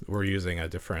 We're using a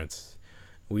different.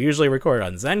 We usually record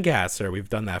on Zencaster. We've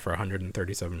done that for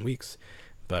 137 weeks,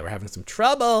 but we're having some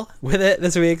trouble with it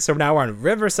this week. So now we're on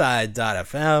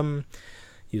Riverside.fm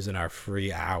using our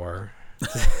free hour.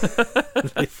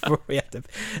 Before we have to.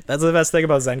 That's the best thing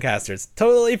about Zencaster. It's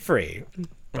totally free.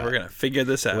 We're gonna figure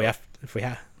this out. We have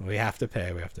to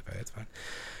pay. It's fine.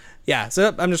 Yeah,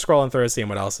 so I'm just scrolling through seeing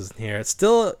what else is in here. It's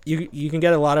still you can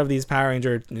get a lot of these Power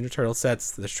Ranger Ninja Turtle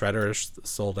sets. The Shredder is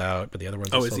sold out, but the other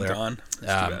ones are is still he there. gone?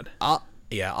 That's too bad.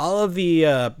 All of the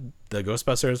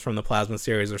Ghostbusters from the Plasma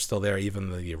series are still there,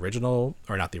 even the original,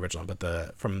 or not the original, but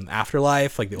the from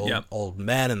Afterlife, like the old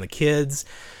men and the kids.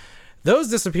 Those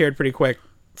disappeared pretty quick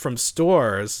from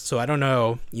stores, so I don't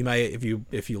know. You might, if you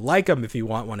like them, if you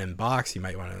want one in box, you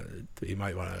might want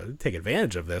to take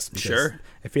advantage of this. Because sure.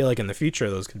 I feel like in the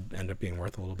future those could end up being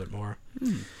worth a little bit more.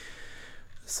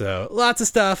 So lots of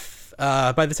stuff.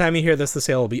 By the time you hear this, the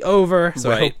sale will be over. So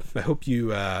right. I hope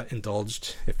you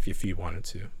indulged if you wanted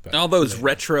to. But all those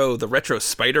the retro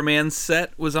Spider-Man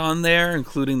set was on there,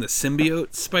 including the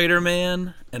symbiote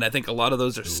Spider-Man, and I think a lot of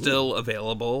those are still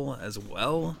available as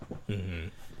well. Mm-hmm.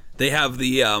 They have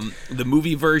the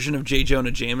movie version of J.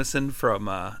 Jonah Jameson from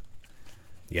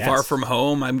Far From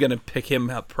Home. I'm gonna pick him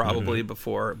up probably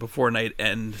before night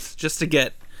ends, just to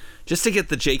get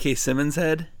the J.K. Simmons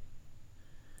head.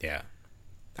 Yeah,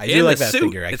 I do like that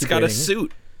figure. It's got a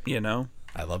suit, you know.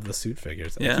 I love the suit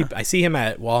figures. Yeah. I see him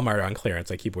at Walmart on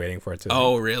clearance. I keep waiting for it to.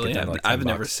 Oh, really? I've $10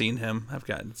 never seen him. I've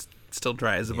got it's still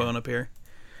dry as a bone up here.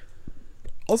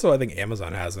 Also, I think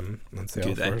Amazon has them on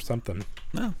sale for something.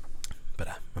 No.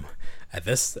 But at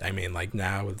this, I mean, like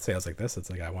now with sales like this, it's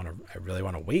like I really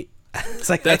want to wait. It's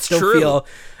like that's true.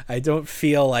 I don't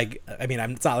feel like. I mean,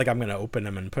 it's not like I'm going to open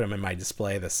them and put them in my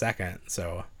display the second.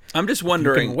 So I'm just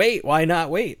wondering. You can wait. Why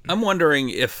not wait? I'm wondering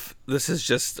if this is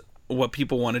just what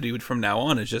people want to do from now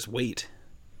on is just wait.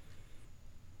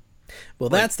 Well,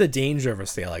 that's the danger of a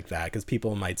sale like that, because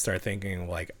people might start thinking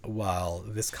like, well,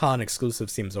 this con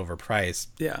exclusive seems overpriced.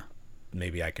 Yeah.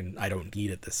 Maybe I don't need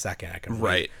it the second. I can wait.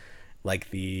 Right.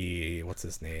 Like the what's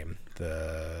his name?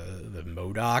 The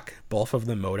MODOK. Both of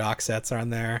the MODOK sets are on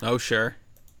there. Oh, sure.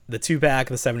 The 2-pack,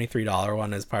 the $73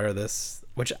 one is part of this,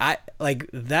 which I like.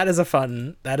 That is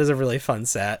a really fun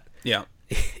set. Yeah.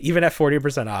 Even at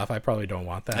 40% off, I probably don't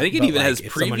want that. I think it even has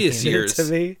previous years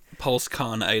to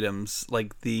PulseCon items,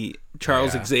 like the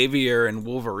Charles Xavier and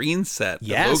Wolverine set,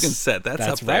 the Logan set. That's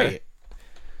up there. Right.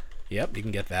 Yep, you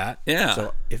can get that. Yeah.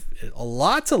 So a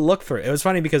lot to look for. It was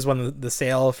funny because when the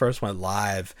sale first went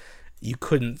live, you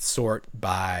couldn't sort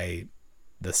by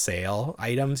the sale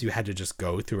items. You had to just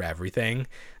go through everything.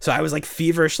 So I was like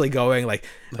feverishly going like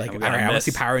I want to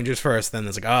see Power Rangers first. Then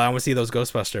it's like, oh, I want to see those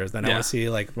Ghostbusters. Then I want to see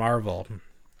like Marvel.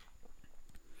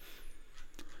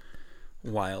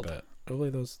 Wild. But hopefully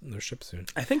those ship soon.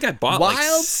 I think I bought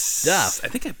stuff. I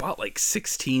think I bought like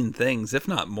 16 things, if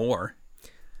not more.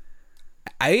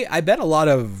 I bet a lot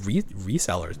of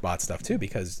resellers bought stuff too,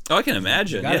 because I can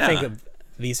imagine. You gotta think of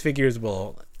these figures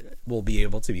will be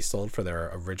able to be sold for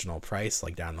their original price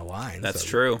like down the line. That's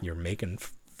true. You're making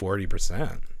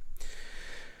 40%.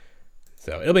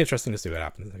 So it'll be interesting to see what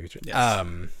happens in the future. Yes.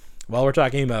 While we're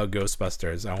talking about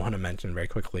Ghostbusters, I want to mention very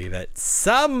quickly that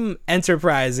some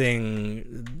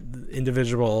enterprising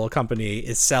individual company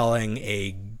is selling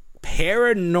a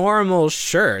paranormal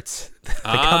shirt. The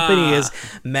company is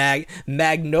Magnoli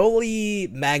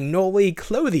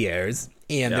Clothiers,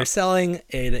 and they're selling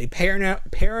a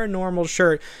paranormal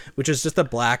shirt, which is just a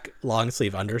black long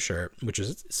sleeve undershirt, which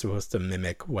is supposed to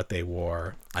mimic what they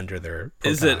wore under their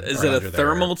Is it a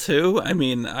thermal too? I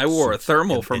mean, I wore a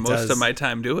thermal for most of my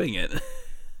time doing it.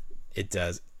 It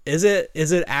does. Is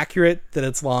it accurate that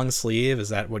it's long sleeve? Is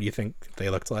that what you think they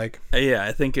looked like? Yeah,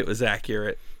 I think it was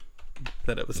accurate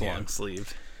that it was long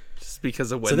sleeved, just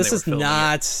because of when. So this they were is filming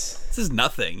not. This is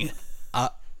nothing.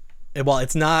 Well,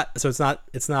 it's not. So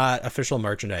it's not official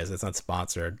merchandise. It's not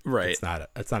sponsored. Right. It's not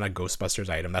a Ghostbusters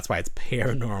item. That's why it's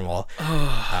paranormal.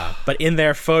 But in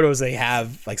their photos, they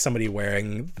have like somebody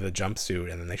wearing the jumpsuit,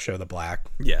 and then they show the black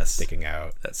sticking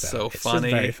out. That's so funny.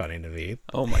 It's just very funny to me.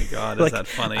 Oh my god, is that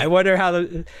funny? I wonder how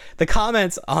the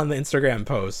comments on the Instagram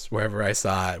posts wherever I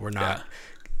saw it were not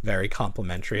very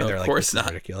complimentary. No, They're of like, course this is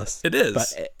not. ridiculous. It is.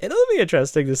 But it'll be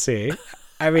interesting to see.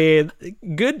 I mean,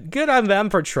 good on them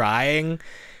for trying.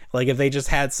 Like, if they just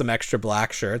had some extra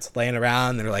black shirts laying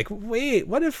around, they're like, wait,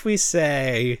 what if we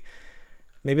say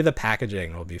maybe the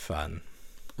packaging will be fun?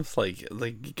 It's like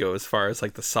you go as far as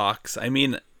like the socks. I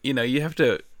mean, you have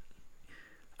to.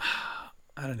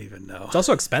 I don't even know. It's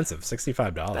also expensive,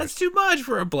 $65. That's too much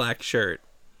for a black shirt.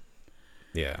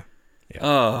 Yeah.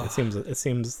 Oh, it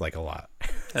seems like a lot.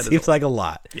 It seems like a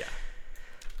lot. Yeah.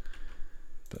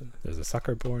 But there's a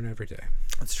sucker born every day.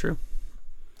 That's true.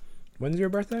 When's your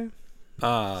birthday?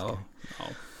 Oh,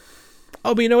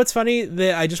 but you know what's funny?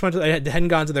 I hadn't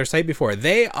gone to their site before.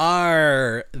 They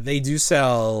do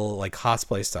sell like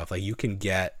cosplay stuff. Like you can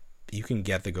get the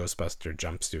Ghostbuster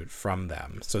jumpsuit from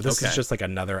them. So this is just like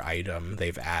another item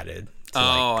they've added.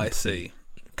 I see.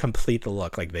 Complete the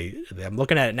look. Like I'm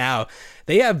looking at it now.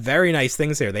 They have very nice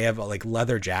things here. They have like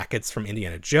leather jackets from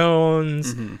Indiana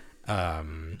Jones. Mm-hmm.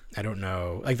 I don't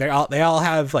know. Like they all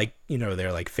have like,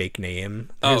 their like fake name.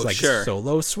 There's like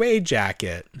Solo suede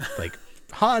jacket, like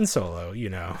Han Solo,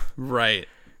 Right.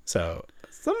 So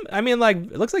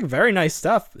it looks like very nice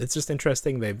stuff. It's just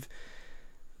interesting.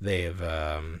 They're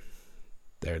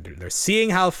seeing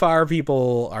how far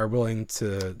people are willing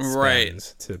to spend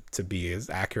to be as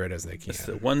accurate as they can. It's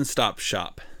a one-stop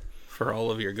shop for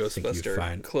all of your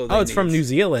Ghostbuster clothing. Oh, it's from New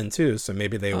Zealand too, so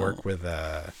maybe they work with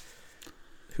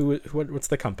what's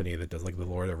the company that does like the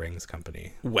Lord of the Rings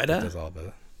company? Weta? That does all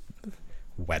the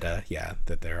Weta, yeah,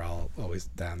 that they're all always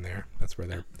down there. That's where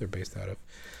they're based out of.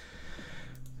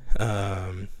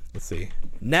 Let's see.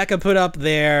 NECA put up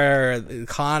their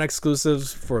con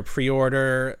exclusives for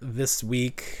pre-order this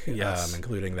week,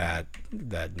 including that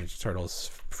Ninja Turtles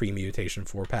free mutation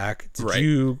 4-pack.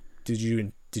 Did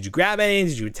you grab any?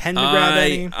 Did you intend to grab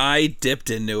any? I dipped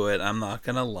into it. I'm not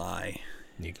gonna lie.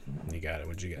 You got it.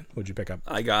 What'd you get? What'd you pick up?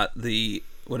 I got the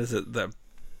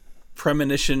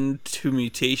premonition to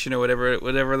mutation or whatever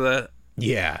the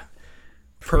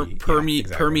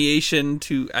permeation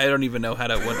to, I don't even know how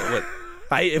to what.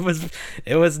 It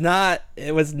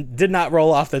did not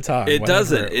roll off the tongue. It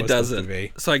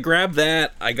doesn't. So I grabbed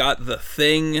that. I got the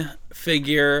Thing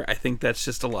figure. I think that's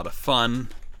just a lot of fun.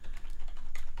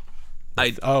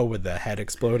 With the head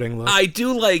exploding look. I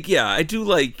do like,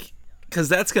 because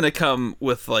that's gonna come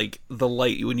with like the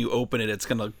light when you open it. It's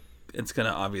gonna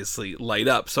obviously light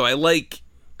up. So I like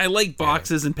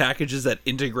boxes and packages that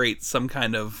integrate some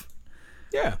kind of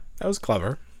that was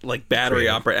clever, like battery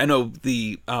operated. I know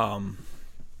the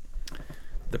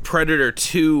Predator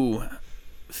 2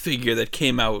 figure that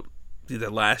came out either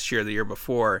last year or the year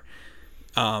before.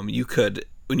 You could,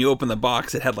 when you open the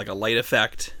box, it had like a light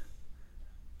effect.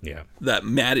 Yeah, that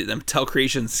Mattel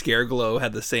Creation Scare Glow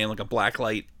had the same, like a black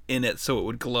light in it, so it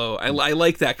would glow. I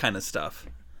like that kind of stuff.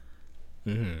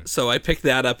 Mm-hmm. So I picked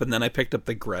that up, and then I picked up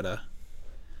the Greta.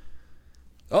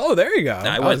 Oh, there you go.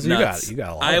 I went nuts. You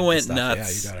got a lot. I went stuff.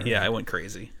 nuts. I went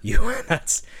crazy. You went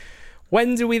nuts.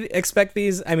 When do we expect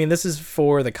these? I mean, this is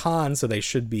for the con, so they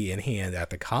should be in hand at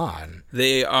the con.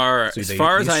 They are, as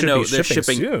far as I know, they're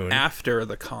shipping soon. After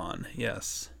the con.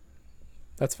 Yes.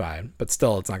 That's fine, but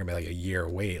still, it's not gonna be like a year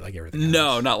wait like everything.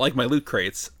 No, not like my loot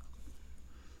crates.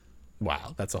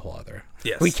 Wow, that's a whole other.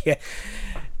 Yes, we can't.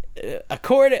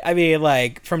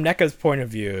 Like from NECA's point of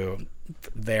view,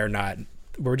 they're not.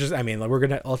 We're just. I mean, we're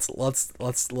gonna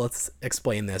let's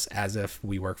explain this as if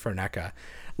we work for NECA.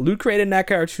 Loot Crate and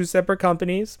NECA are two separate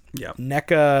companies. Yeah.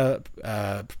 NECA,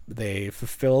 they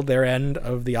fulfilled their end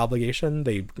of the obligation.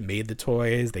 They made the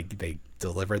toys. They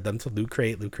delivered them to Loot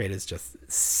Crate. Loot Crate is just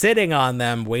sitting on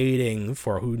them, waiting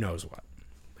for who knows what.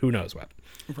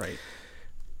 Right.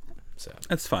 So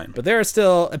That's fine. But there are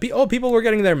still people were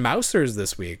getting their Mousers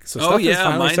this week, so stuff is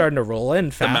finally starting to roll in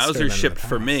faster. The Mousers shipped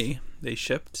for me. They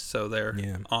shipped, so they're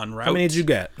en route. How many did you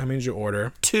get? How many did you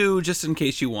order? 2, just in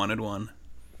case you wanted one.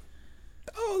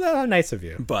 Oh, that's nice of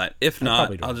you. But if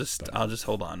not, I'll just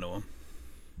hold on to them.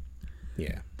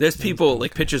 Yeah. There's people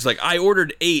like pictures like I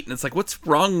ordered 8, and it's like, what's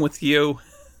wrong with you?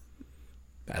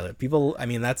 People, I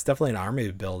mean, that's definitely an army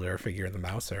builder figure in the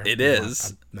Mouser. It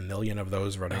is a million of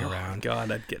those running around. God,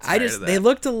 I'd get tired of that. They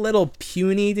looked a little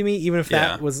puny to me, even if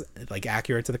that was like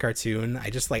accurate to the cartoon.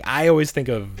 I always think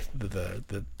of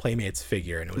the Playmates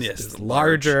figure, and it was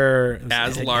larger,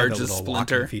 as large as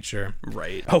Splinter feature.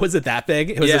 Right? Oh, was it that big?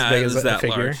 It was as big as that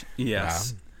figure. Large.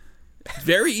 Yes. Wow.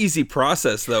 Very easy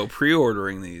process though.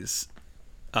 Pre-ordering these.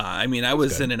 I mean, I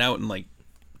was in and out in like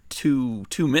two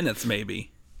minutes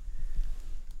maybe.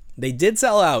 They did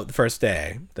sell out the first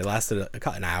day. They lasted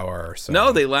an hour or so.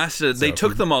 No, they lasted. They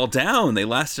took them all down. They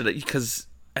lasted because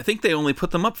I think they only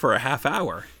put them up for a half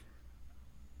hour.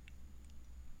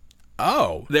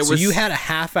 Oh, so you had a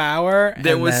half hour.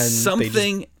 There was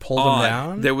something pulled them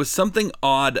down. There was something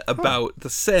odd about the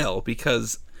sale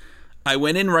because I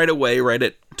went in right away, right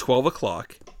at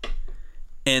 12:00,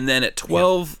 and then at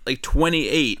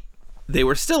 12:28. They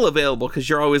were still available because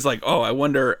you're always like, oh, I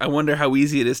wonder how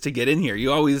easy it is to get in here.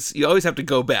 You always have to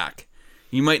go back.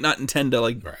 You might not intend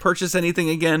to purchase anything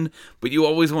again, but you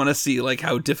always want to see like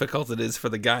how difficult it is for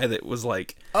the guy that was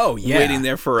like, waiting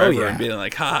there forever and being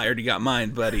like, I already got mine,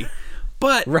 buddy.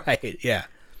 But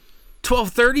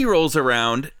 12:30 rolls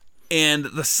around and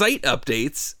the site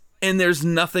updates and there's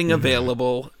nothing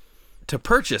available to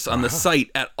purchase on the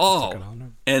site at all.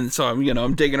 And so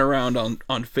I'm digging around on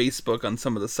Facebook on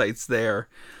some of the sites there,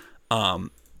 on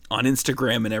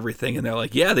Instagram and everything, and they're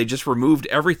like, they just removed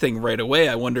everything right away.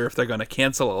 I wonder if they're going to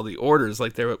cancel all the orders,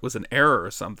 like there was an error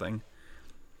or something.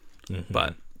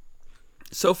 But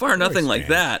so far nothing like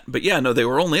that. But they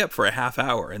were only up for a half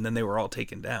hour and then they were all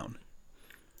taken down.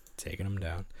 Taking them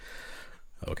down.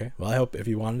 Okay. Well, I hope if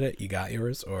you wanted it, you got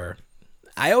yours. Or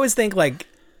I always think like,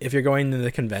 if you're going to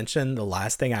the convention, the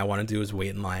last thing I want to do is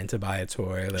wait in line to buy a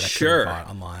toy that I could have bought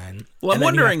online. Well, I'm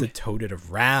wondering, you have to tote it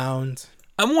around.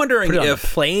 I'm wondering if a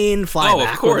plane fly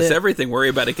back of course, with it. everything. Worry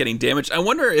about it getting damaged. I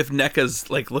wonder if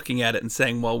NECA's like looking at it and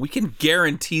saying, "Well, we can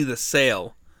guarantee the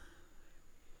sale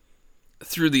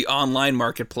through the online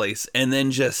marketplace, and then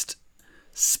just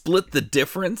split the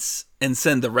difference and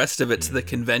send the rest of it to the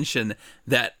convention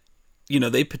that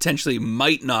they potentially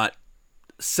might not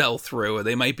sell through, or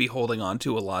they might be holding on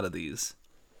to a lot of these."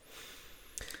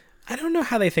 I don't know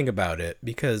how they think about it,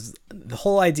 because the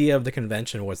whole idea of the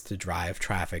convention was to drive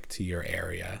traffic to your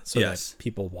area, so that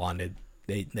people wanted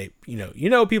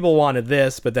people wanted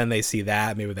this, but then they see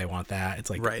that, maybe they want that.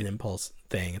 It's like an impulse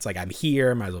thing. It's like, I'm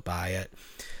here, might as well buy it.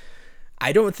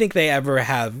 I don't think they ever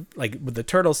have, like with the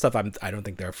turtle stuff, I don't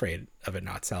think they're afraid of it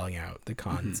not selling out, the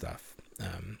con stuff.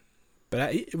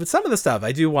 But with some of the stuff,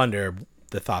 I do wonder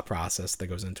the thought process that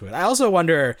goes into it. I also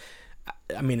wonder,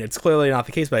 I mean, it's clearly not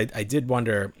the case, but I did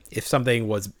wonder if something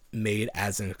was made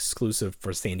as an exclusive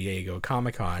for San Diego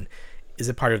Comic-Con, is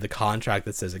it part of the contract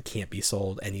that says it can't be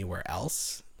sold anywhere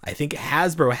else? I think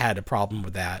Hasbro had a problem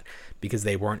with that because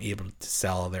they weren't able to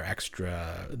sell their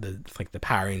extra, the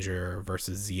Power Ranger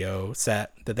versus Zeo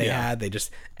set that they had. They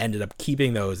just ended up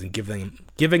keeping those and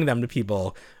giving them to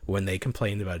people when they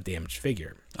complained about a damaged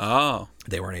figure. Oh.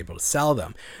 They weren't able to sell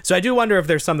them. So I do wonder if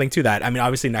there's something to that. I mean,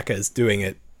 obviously NECA is doing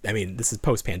it. I mean, this is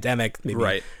post-pandemic.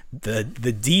 Maybe the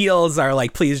deals are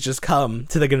like, please just come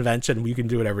to the convention. You can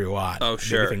do whatever you want. Oh,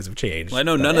 sure. Maybe things have changed. Well, I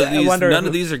know none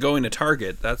of these are going to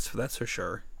Target. That's for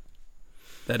sure.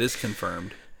 That is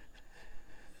confirmed.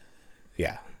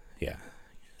 Yeah.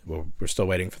 Well, we're still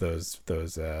waiting for those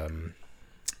Tokan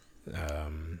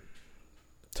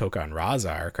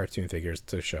Razar cartoon figures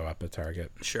to show up at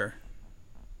Target. Sure.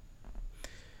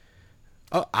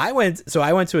 Oh, I went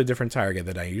to a different Target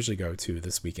that I usually go to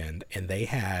this weekend, and they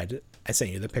had, I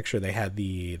sent you the picture, they had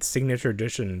the signature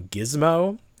edition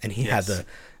Gizmo, and he had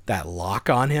that lock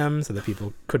on him so that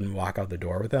people couldn't walk out the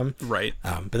door with him. Right.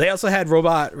 But they also had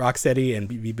Robot, Rocksteady, and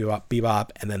Bebop,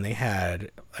 and then they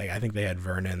had, I think they had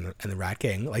Vernon and the Rat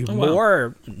King,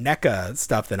 more NECA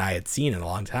stuff than I had seen in a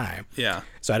long time. Yeah.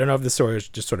 So I don't know if the store is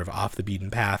just sort of off the beaten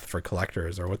path for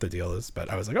collectors or what the deal is, but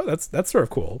I was like, oh, that's sort of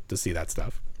cool to see that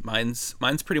stuff. Mine's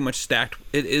pretty much stacked.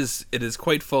 It is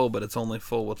quite full, but it's only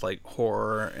full with like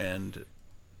horror and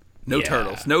no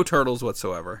turtles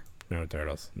whatsoever. No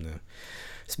turtles. No.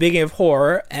 Speaking of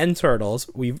horror and turtles,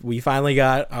 we finally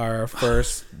got our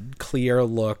first clear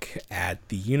look at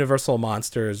the Universal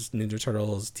Monsters Ninja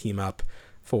Turtles team up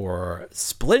for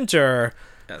Splinter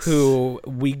who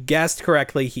we guessed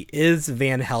correctly. He is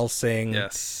Van Helsing.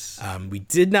 Yes. We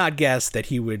did not guess that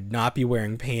he would not be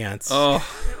wearing pants. Oh,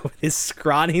 with his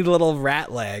scrawny little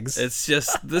rat legs. it's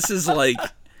just, this is like,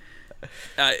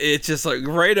 it's just like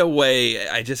right away,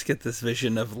 I just get this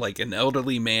vision of like an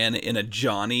elderly man in a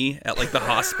Johnny at like the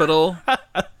hospital.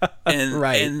 And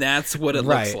Right. and that's what it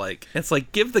looks Right. like. It's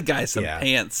like, give the guy some Yeah.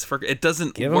 pants. It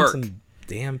doesn't Give work. him some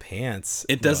damn pants.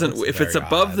 It doesn't, No, if it's very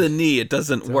above odd. the knee, it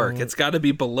doesn't work. Don't- It's got to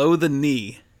be below the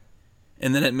knee.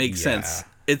 And then it makes Yeah. sense.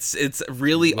 It's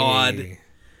really odd.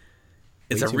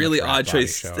 It's way a too really much rat odd body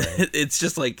choice. showing. It's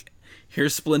just like,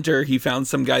 here's Splinter. He found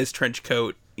some guy's trench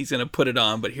coat. He's going to put it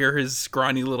on, but here are his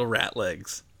scrawny little rat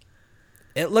legs.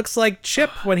 It looks like Chip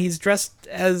when he's dressed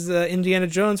as Indiana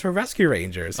Jones for Rescue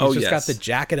Rangers. He's just got the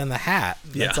jacket and the hat.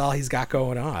 That's all he's got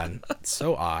going on. It's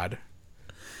so odd.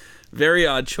 Very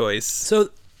odd choice. So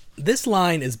this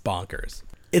line is bonkers.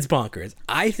 It's bonkers.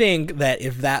 I think that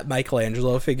if that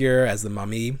Michelangelo figure as the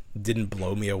mummy didn't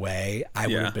blow me away, I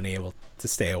would have been able to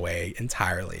stay away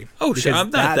entirely. Oh, sure. Because I'm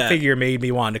not that figure made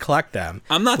me want to collect them.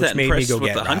 I'm not which that made me impressed go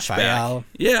with get the Hunchback. Raphael.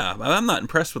 Yeah, I'm not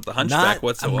impressed with the Hunchback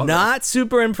whatsoever. I'm not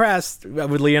super impressed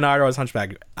with Leonardo as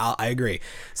Hunchback. I agree.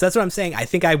 So that's what I'm saying. I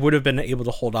think I would have been able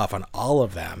to hold off on all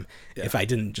of them if I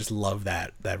didn't just love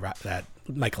that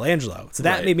Michelangelo. So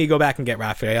that made me go back and get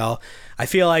Raphael. I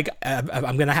feel like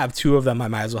I'm going to have two of them. I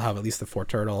might as well have at least the four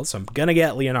turtles. So I'm going to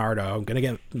get Leonardo. I'm going to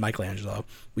get Michelangelo.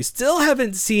 We still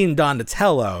haven't seen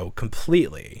Donatello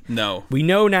completely. No. We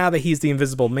know now that he's the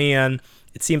Invisible Man.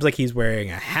 It seems like he's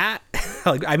wearing a hat.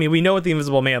 I mean, we know what the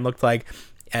Invisible Man looked like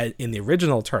in the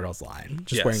original Turtles line,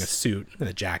 just wearing a suit and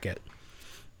a jacket.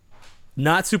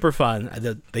 Not super fun.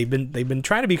 They've been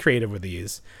trying to be creative with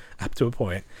these up to a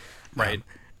point. Right.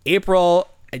 April,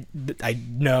 I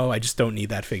know I just don't need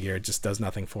that figure. It just does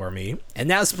nothing for me. And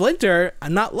now Splinter,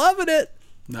 I'm not loving it.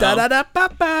 No.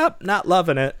 Not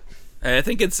loving it. I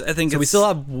think it's. So we still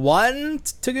have one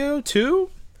to go. Two.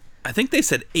 I think they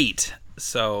said 8,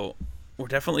 so we're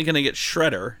definitely gonna get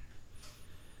Shredder.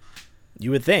 You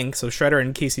would think so. Shredder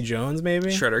and Casey Jones, maybe.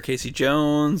 Shredder, Casey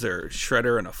Jones, or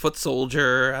Shredder and a Foot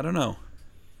Soldier. I don't know.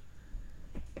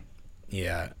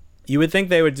 Yeah. You would think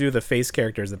they would do the face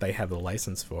characters that they have the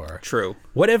license for. True.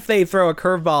 What if they throw a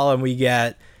curveball and we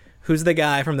get who's the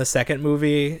guy from the second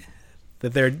movie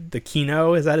that they're the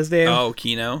Kino? Is that his name? Oh,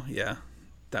 Kino. Yeah,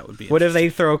 that would be. What if they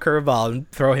throw a curveball and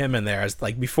throw him in there as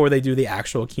like before they do the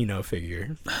actual Kino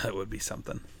figure? That would be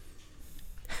something.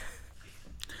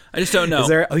 I just don't know. Is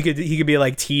there? He could be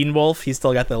like Teen Wolf. He's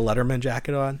still got the Letterman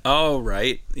jacket on. Oh,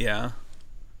 right. Yeah.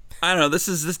 I don't know. This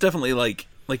definitely like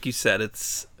you said.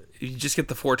 It's you just get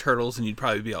the 4 turtles and you'd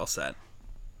probably be all set.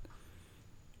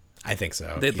 I think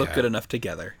so. They'd look good enough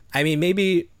together. I mean,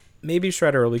 maybe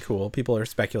Shredder will be cool. People are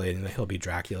speculating that he'll be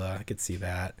Dracula. I could see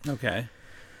that. Okay.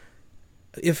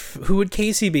 Who would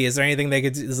Casey be? Is there anything they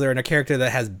could? Is there a character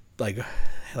that has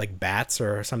like bats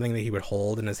or something that he would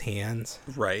hold in his hands?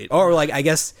 Right. Or like I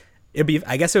guess it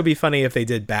would be funny if they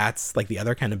did bats like the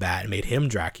other kind of bat and made him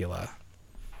Dracula.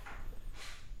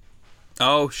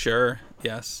 Oh, sure.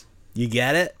 Yes. You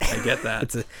get it? I get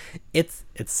that.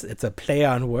 it's a play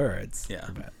on words. Yeah.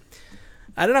 But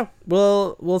I don't know.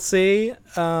 We'll see.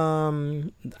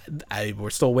 We're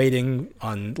still waiting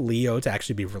on Leo to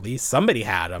actually be released. Somebody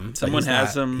had him. Someone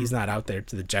has him. He's not out there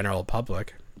to the general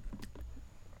public.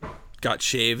 Got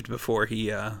shaved before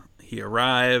he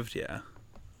arrived. Yeah.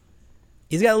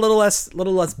 He's got a little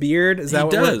less beard. Is that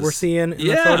what we're seeing in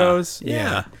the photos?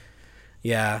 Yeah.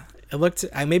 Yeah. It looked.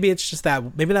 Maybe it's just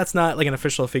that. Maybe that's not like an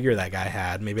official figure that guy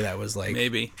had. Maybe that was like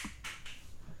maybe.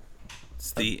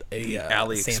 It's the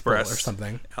sample AliExpress or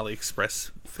something.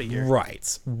 AliExpress figure.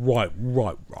 Right. But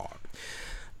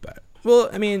well,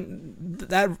 I mean,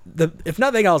 if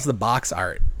nothing else, the box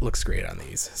art looks great on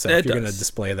these. So if you're gonna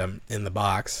display them in the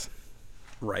box,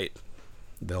 right,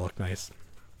 they'll look nice.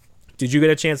 Did you get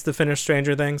a chance to finish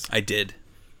Stranger Things? I did.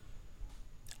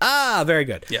 Ah, very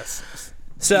good. Yes.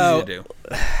 So, easy to do.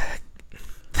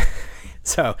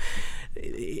 So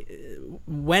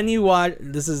when you watch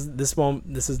this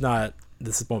is not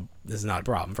a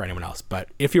problem for anyone else, but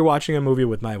if you're watching a movie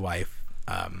with my wife,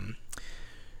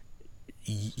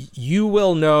 you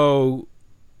will know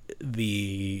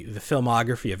the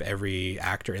filmography of every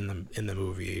actor in the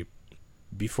movie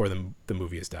before the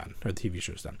movie is done or the TV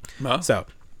show is done. Oh. So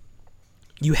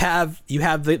you have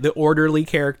the orderly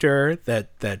character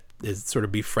that is sort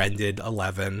of befriended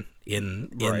Eleven in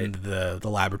the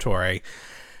laboratory.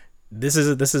 This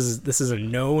is a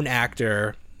known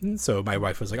actor So my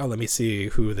wife was like, oh, let me see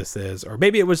who this is. Or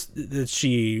maybe it was that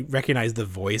she recognized the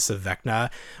voice of Vecna.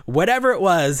 Whatever it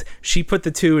was, she put the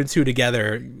 2 and 2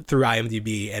 together through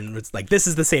IMDb and was like, this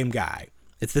is the same guy.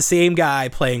 It's the same guy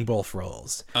playing both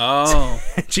roles. Oh.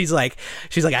 she's like,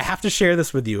 I have to share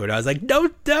this with you. And I was like,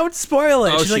 don't spoil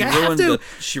it. Oh, she's like, I have to.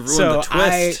 She ruined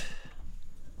the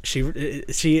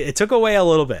twist. It took away a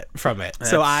little bit from it.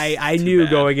 So I knew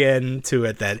going into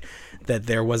it that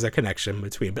there was a connection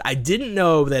between, but I didn't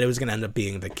know that it was going to end up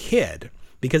being the kid,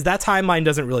 because that timeline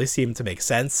doesn't really seem to make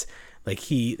sense. Like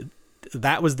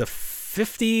that was the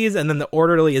 50s, and then the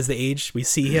orderly is the age we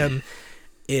see him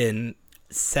in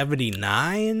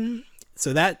 79.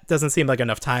 So that doesn't seem like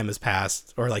enough time has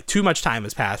passed, or like too much time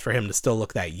has passed for him to still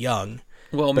look that young.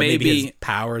 Well, but maybe his maybe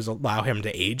powers allow him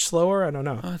to age slower. I don't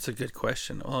know. Oh, that's a good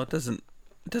question. Well, it doesn't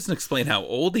explain how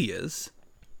old he is.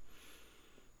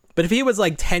 But if he was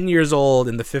like 10 years old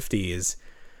in the 50s,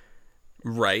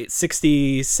 right,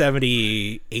 60,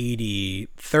 70, 80,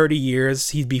 30 years,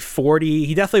 he'd be 40.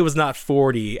 He definitely was not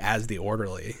 40 as the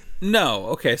orderly. No.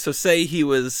 Okay. So say he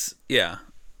was, yeah.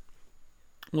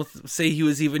 Well, say he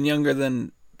was even younger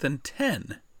than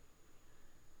 10.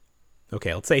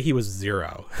 Okay, let's say he was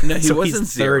 0. No, he so wasn't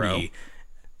he's 30. 0.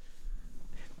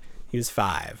 He was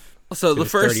 5. So the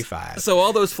first 35. So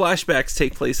all those flashbacks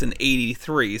take place in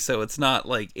 83, so it's not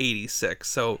like 86.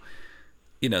 So,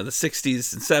 the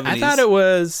 60s and 70s. I thought it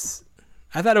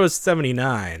was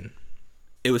 79.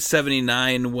 It was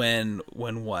 79 when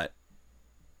what?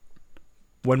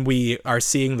 When we are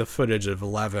seeing the footage of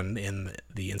 11 in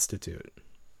the Institute.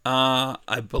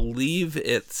 I believe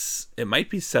it might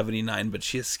be 79, but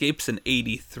she escapes in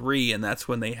 83, and that's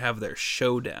when they have their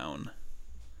showdown.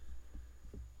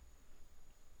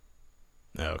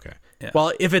 Oh, okay. Yeah.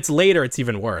 Well, if it's later, it's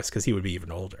even worse because he would be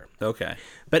even older. Okay.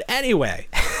 But anyway,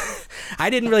 I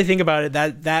didn't really think about it.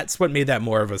 That's what made that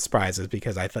more of a surprise, is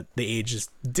because I thought the age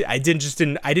I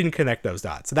didn't connect those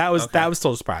dots. So that was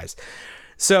still a surprise.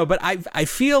 So, but I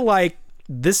feel like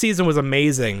this season was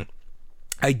amazing.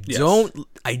 I just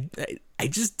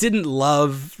didn't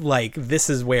love, like, this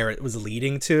is where it was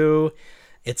leading to.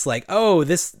 It's like, oh,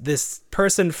 this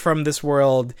person from this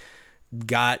world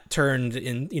got turned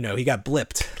in, he got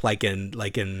blipped like in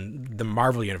the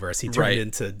Marvel universe. He turned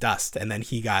into dust, and then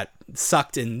he got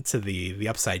sucked into the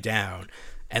upside down,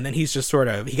 and then he's just sort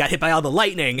of, he got hit by all the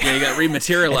lightning. Yeah, he got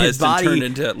rematerialized and turned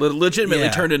into,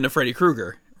 legitimately turned into Freddy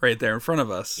Krueger right there in front of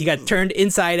us. He got turned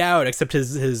inside out, except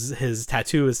his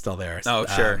tattoo is still there. Oh,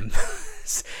 sure.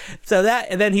 So that,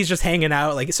 and then he's just hanging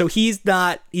out, like, so he's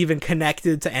not even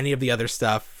connected to any of the other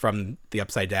stuff from the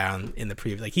upside down in the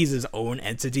preview. Like, he's his own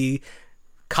entity,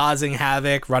 causing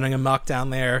havoc, running amok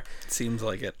down there. Seems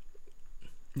like it.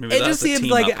 Maybe it just seemed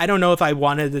like, I don't know if I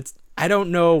wanted it. I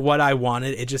don't know what I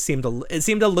wanted. It just seemed a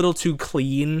little too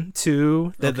clean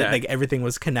too. That like everything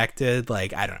was connected.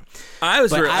 Like, I don't know.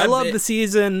 I love the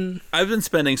season. I've been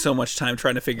spending so much time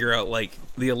trying to figure out like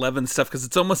the 11 stuff, because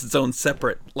it's almost its own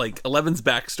separate. Like 11's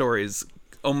backstory is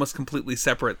almost completely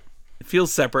separate. It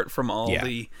feels separate from all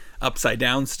the upside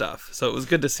down stuff. So it was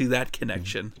good to see that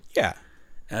connection. Yeah,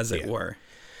 as it were.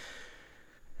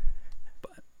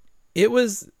 But it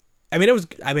was.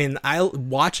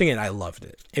 Watching it, I loved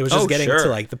it. It was just getting to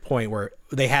like the point where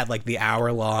they had like the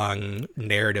hour-long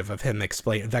narrative of him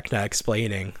Vecna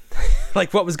explaining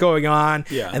like what was going on.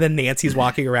 Yeah. And then Nancy's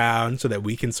walking around so that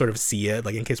we can sort of see it,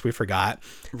 like in case we forgot.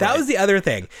 That was the other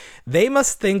thing. They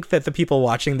must think that the people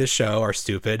watching this show are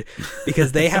stupid,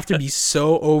 because they have to be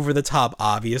so over the top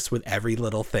obvious with every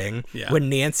little thing. Yeah. When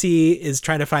Nancy is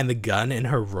trying to find the gun in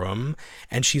her room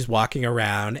and she's walking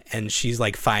around and she's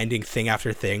like finding thing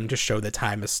after thing to show the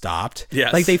time has stopped.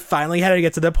 Yes. Like they finally had to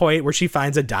get to the point where she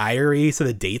finds a diary so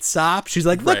the date stops. She's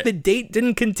like, look, the date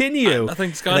didn't continue.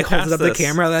 Nothing's gone like past holds it up this. The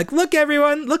camera, like, look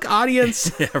everyone, look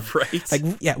audience. Yeah, right. Like,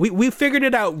 yeah, we figured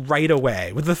it out right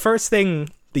away. With the first thing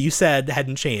that you said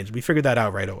hadn't changed, we figured that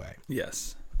out right away.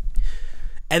 Yes.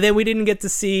 And then we didn't get to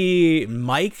see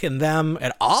Mike and them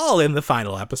at all in the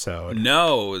final episode.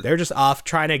 No. They're just off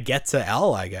trying to get to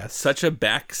Elle, I guess. Such a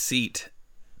back seat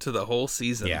to the whole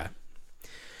season. Yeah.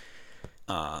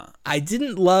 I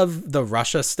didn't love the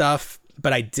Russia stuff,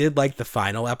 but I did like the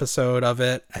final episode of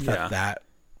it. I thought that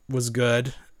was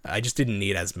good. I just didn't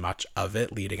need as much of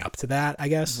it leading up to that, I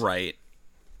guess. Right.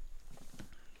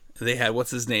 They had,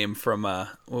 what's his name from,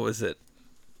 what was it?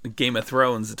 Game of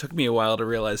Thrones. It took me a while to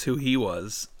realize who he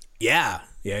was. Yeah.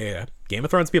 Game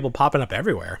of Thrones people popping up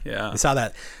everywhere. Yeah. I saw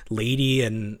that lady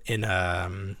in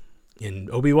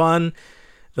Obi-Wan.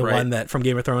 The one that from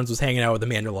Game of Thrones was hanging out with the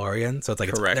Mandalorian. So it's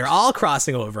like they're all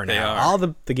crossing over now. All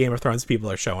the Game of Thrones people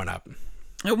are showing up.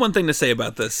 I have one thing to say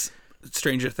about this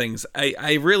Stranger Things,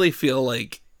 I really feel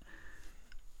like,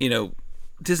 you know,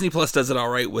 Disney Plus does it all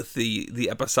right with the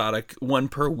episodic one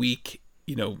per week,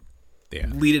 you know,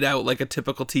 lead it out like a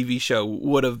typical TV show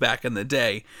would have back in the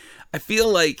day. I feel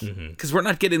like, because we're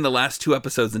not getting the last 2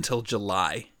 episodes until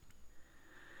July.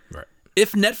 Right.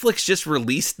 If Netflix just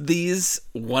released these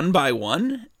one by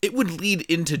one, it would lead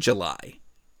into July.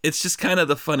 It's just kind of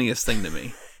the funniest thing to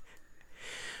me.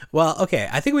 Well, okay,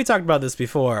 I think we talked about this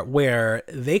before, where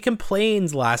they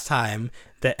complained last time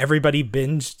that everybody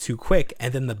binged too quick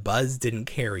and then the buzz didn't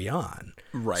carry on.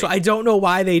 Right. So I don't know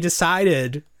why they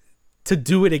decided to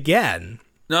do it again.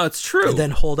 No, it's true. And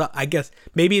then hold up. I guess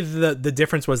maybe the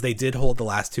difference was they did hold the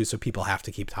last 2, so people have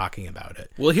to keep talking about it.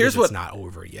 Well, here's it's what not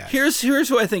over yet. Here's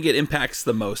who I think it impacts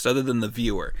the most, other than the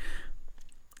viewer.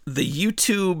 The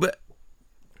YouTube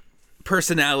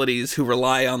personalities who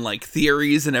rely on like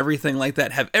theories and everything like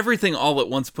that have everything all at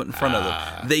once put in front of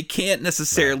them. They can't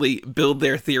necessarily build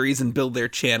their theories and build their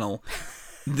channel.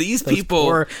 These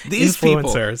people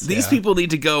need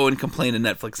to go and complain to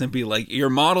Netflix and be like, your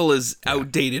model is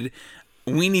outdated.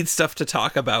 We need stuff to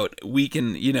talk about. We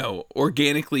can, you know,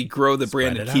 organically grow the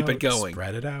brand and keep it going.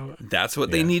 Spread it out. That's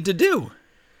what they need to do.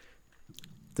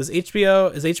 Is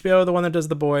HBO the one that does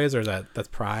The Boys, or that's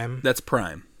Prime? That's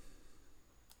Prime.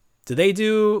 Do they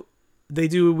do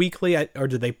weekly, or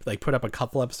do they like put up a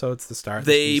couple episodes to start?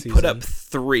 They put up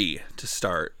 3 to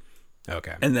start.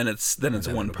 Okay. And then it's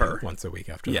one per once a week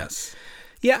after. Yes.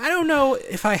 That. Yeah, I don't know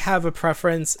if I have a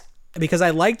preference, because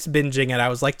I liked binging it.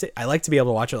 I like to be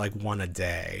able to watch it like one a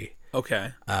day.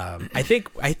 Okay.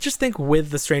 I just think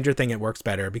with the Stranger Thing it works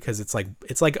better because it's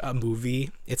like a movie.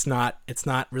 It's not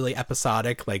really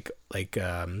episodic like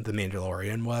The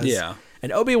Mandalorian was. Yeah.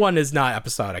 And Obi-Wan is not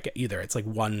episodic either. It's like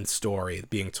one story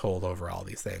being told over all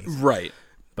these things. Right.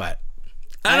 But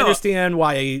I understand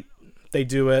why they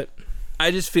do it.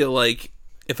 I just feel like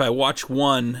if I watch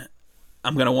one,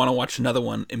 I'm going to want to watch another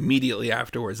one immediately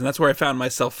afterwards. And that's where I found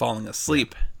myself falling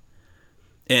asleep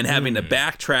and having to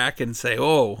backtrack and say,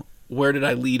 oh, where did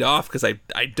I lead off? Because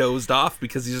I dozed off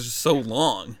because these are so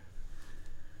long.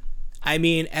 I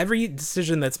mean, every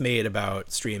decision that's made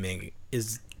about streaming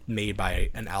is made by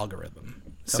an algorithm.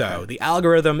 So the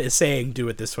algorithm is saying do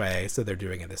it this way, so they're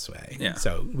doing it this way. Yeah.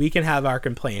 So we can have our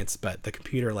complaints, but the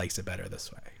computer likes it better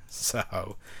this way.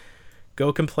 So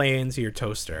go complain to your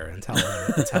toaster and tell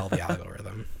the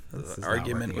algorithm.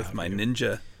 Argument with my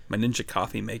Ninja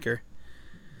coffee maker.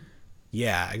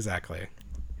 Yeah, exactly.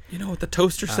 You know what the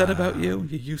toaster said about you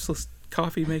useless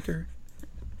coffee maker?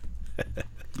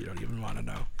 You don't even want to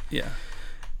know. Yeah.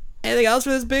 Anything else for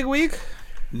this big week?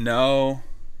 No.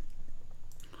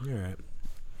 All right.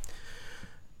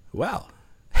 Well,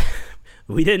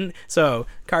 we didn't. So,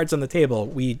 cards on the table.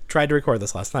 We tried to record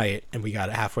this last night, and we got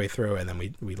it halfway through, and then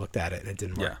we looked at it, and it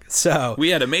didn't work. Yeah. So we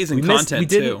had amazing content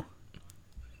too.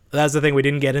 That's the thing. We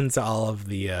didn't get into all of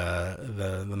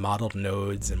the modeled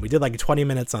nodes, and we did like 20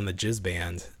 minutes on the Jizz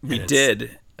Band. We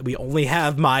did. We only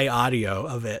have my audio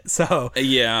of it, so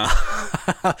yeah.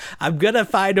 I'm gonna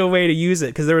find a way to use it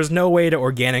because there was no way to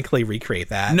organically recreate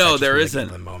that. No, there really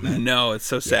isn't. The moment. No, it's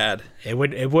so sad. It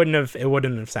wouldn't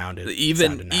have sounded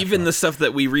even the stuff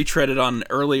that we retreaded on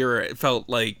earlier. It felt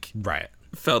like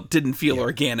didn't feel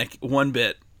organic one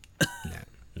bit.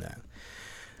 No.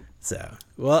 So,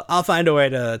 well, I'll find a way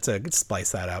to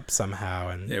splice that up somehow,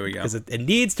 and there we go. Because it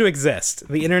needs to exist.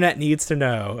 The internet needs to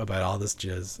know about all this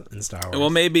jizz in Star Wars. Well,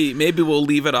 maybe we'll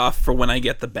leave it off for when I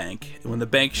get the bank. When the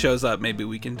bank shows up, maybe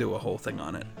we can do a whole thing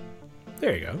on it.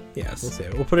 There you go. Yeah, we'll see.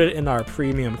 We'll put it in our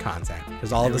premium content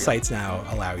because all of the sites now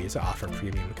allow you to offer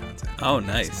premium content. Oh,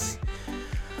 nice.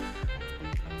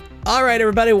 All right,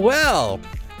 everybody. Well,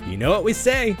 you know what we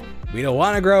say. We don't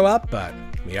want to grow up, but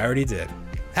we already did.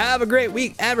 Have a great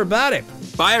week, everybody.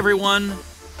 Bye, everyone.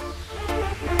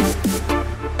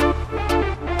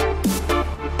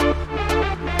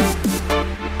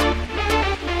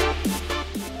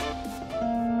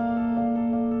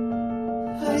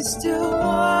 I still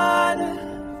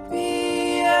wanna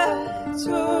be a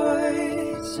tour.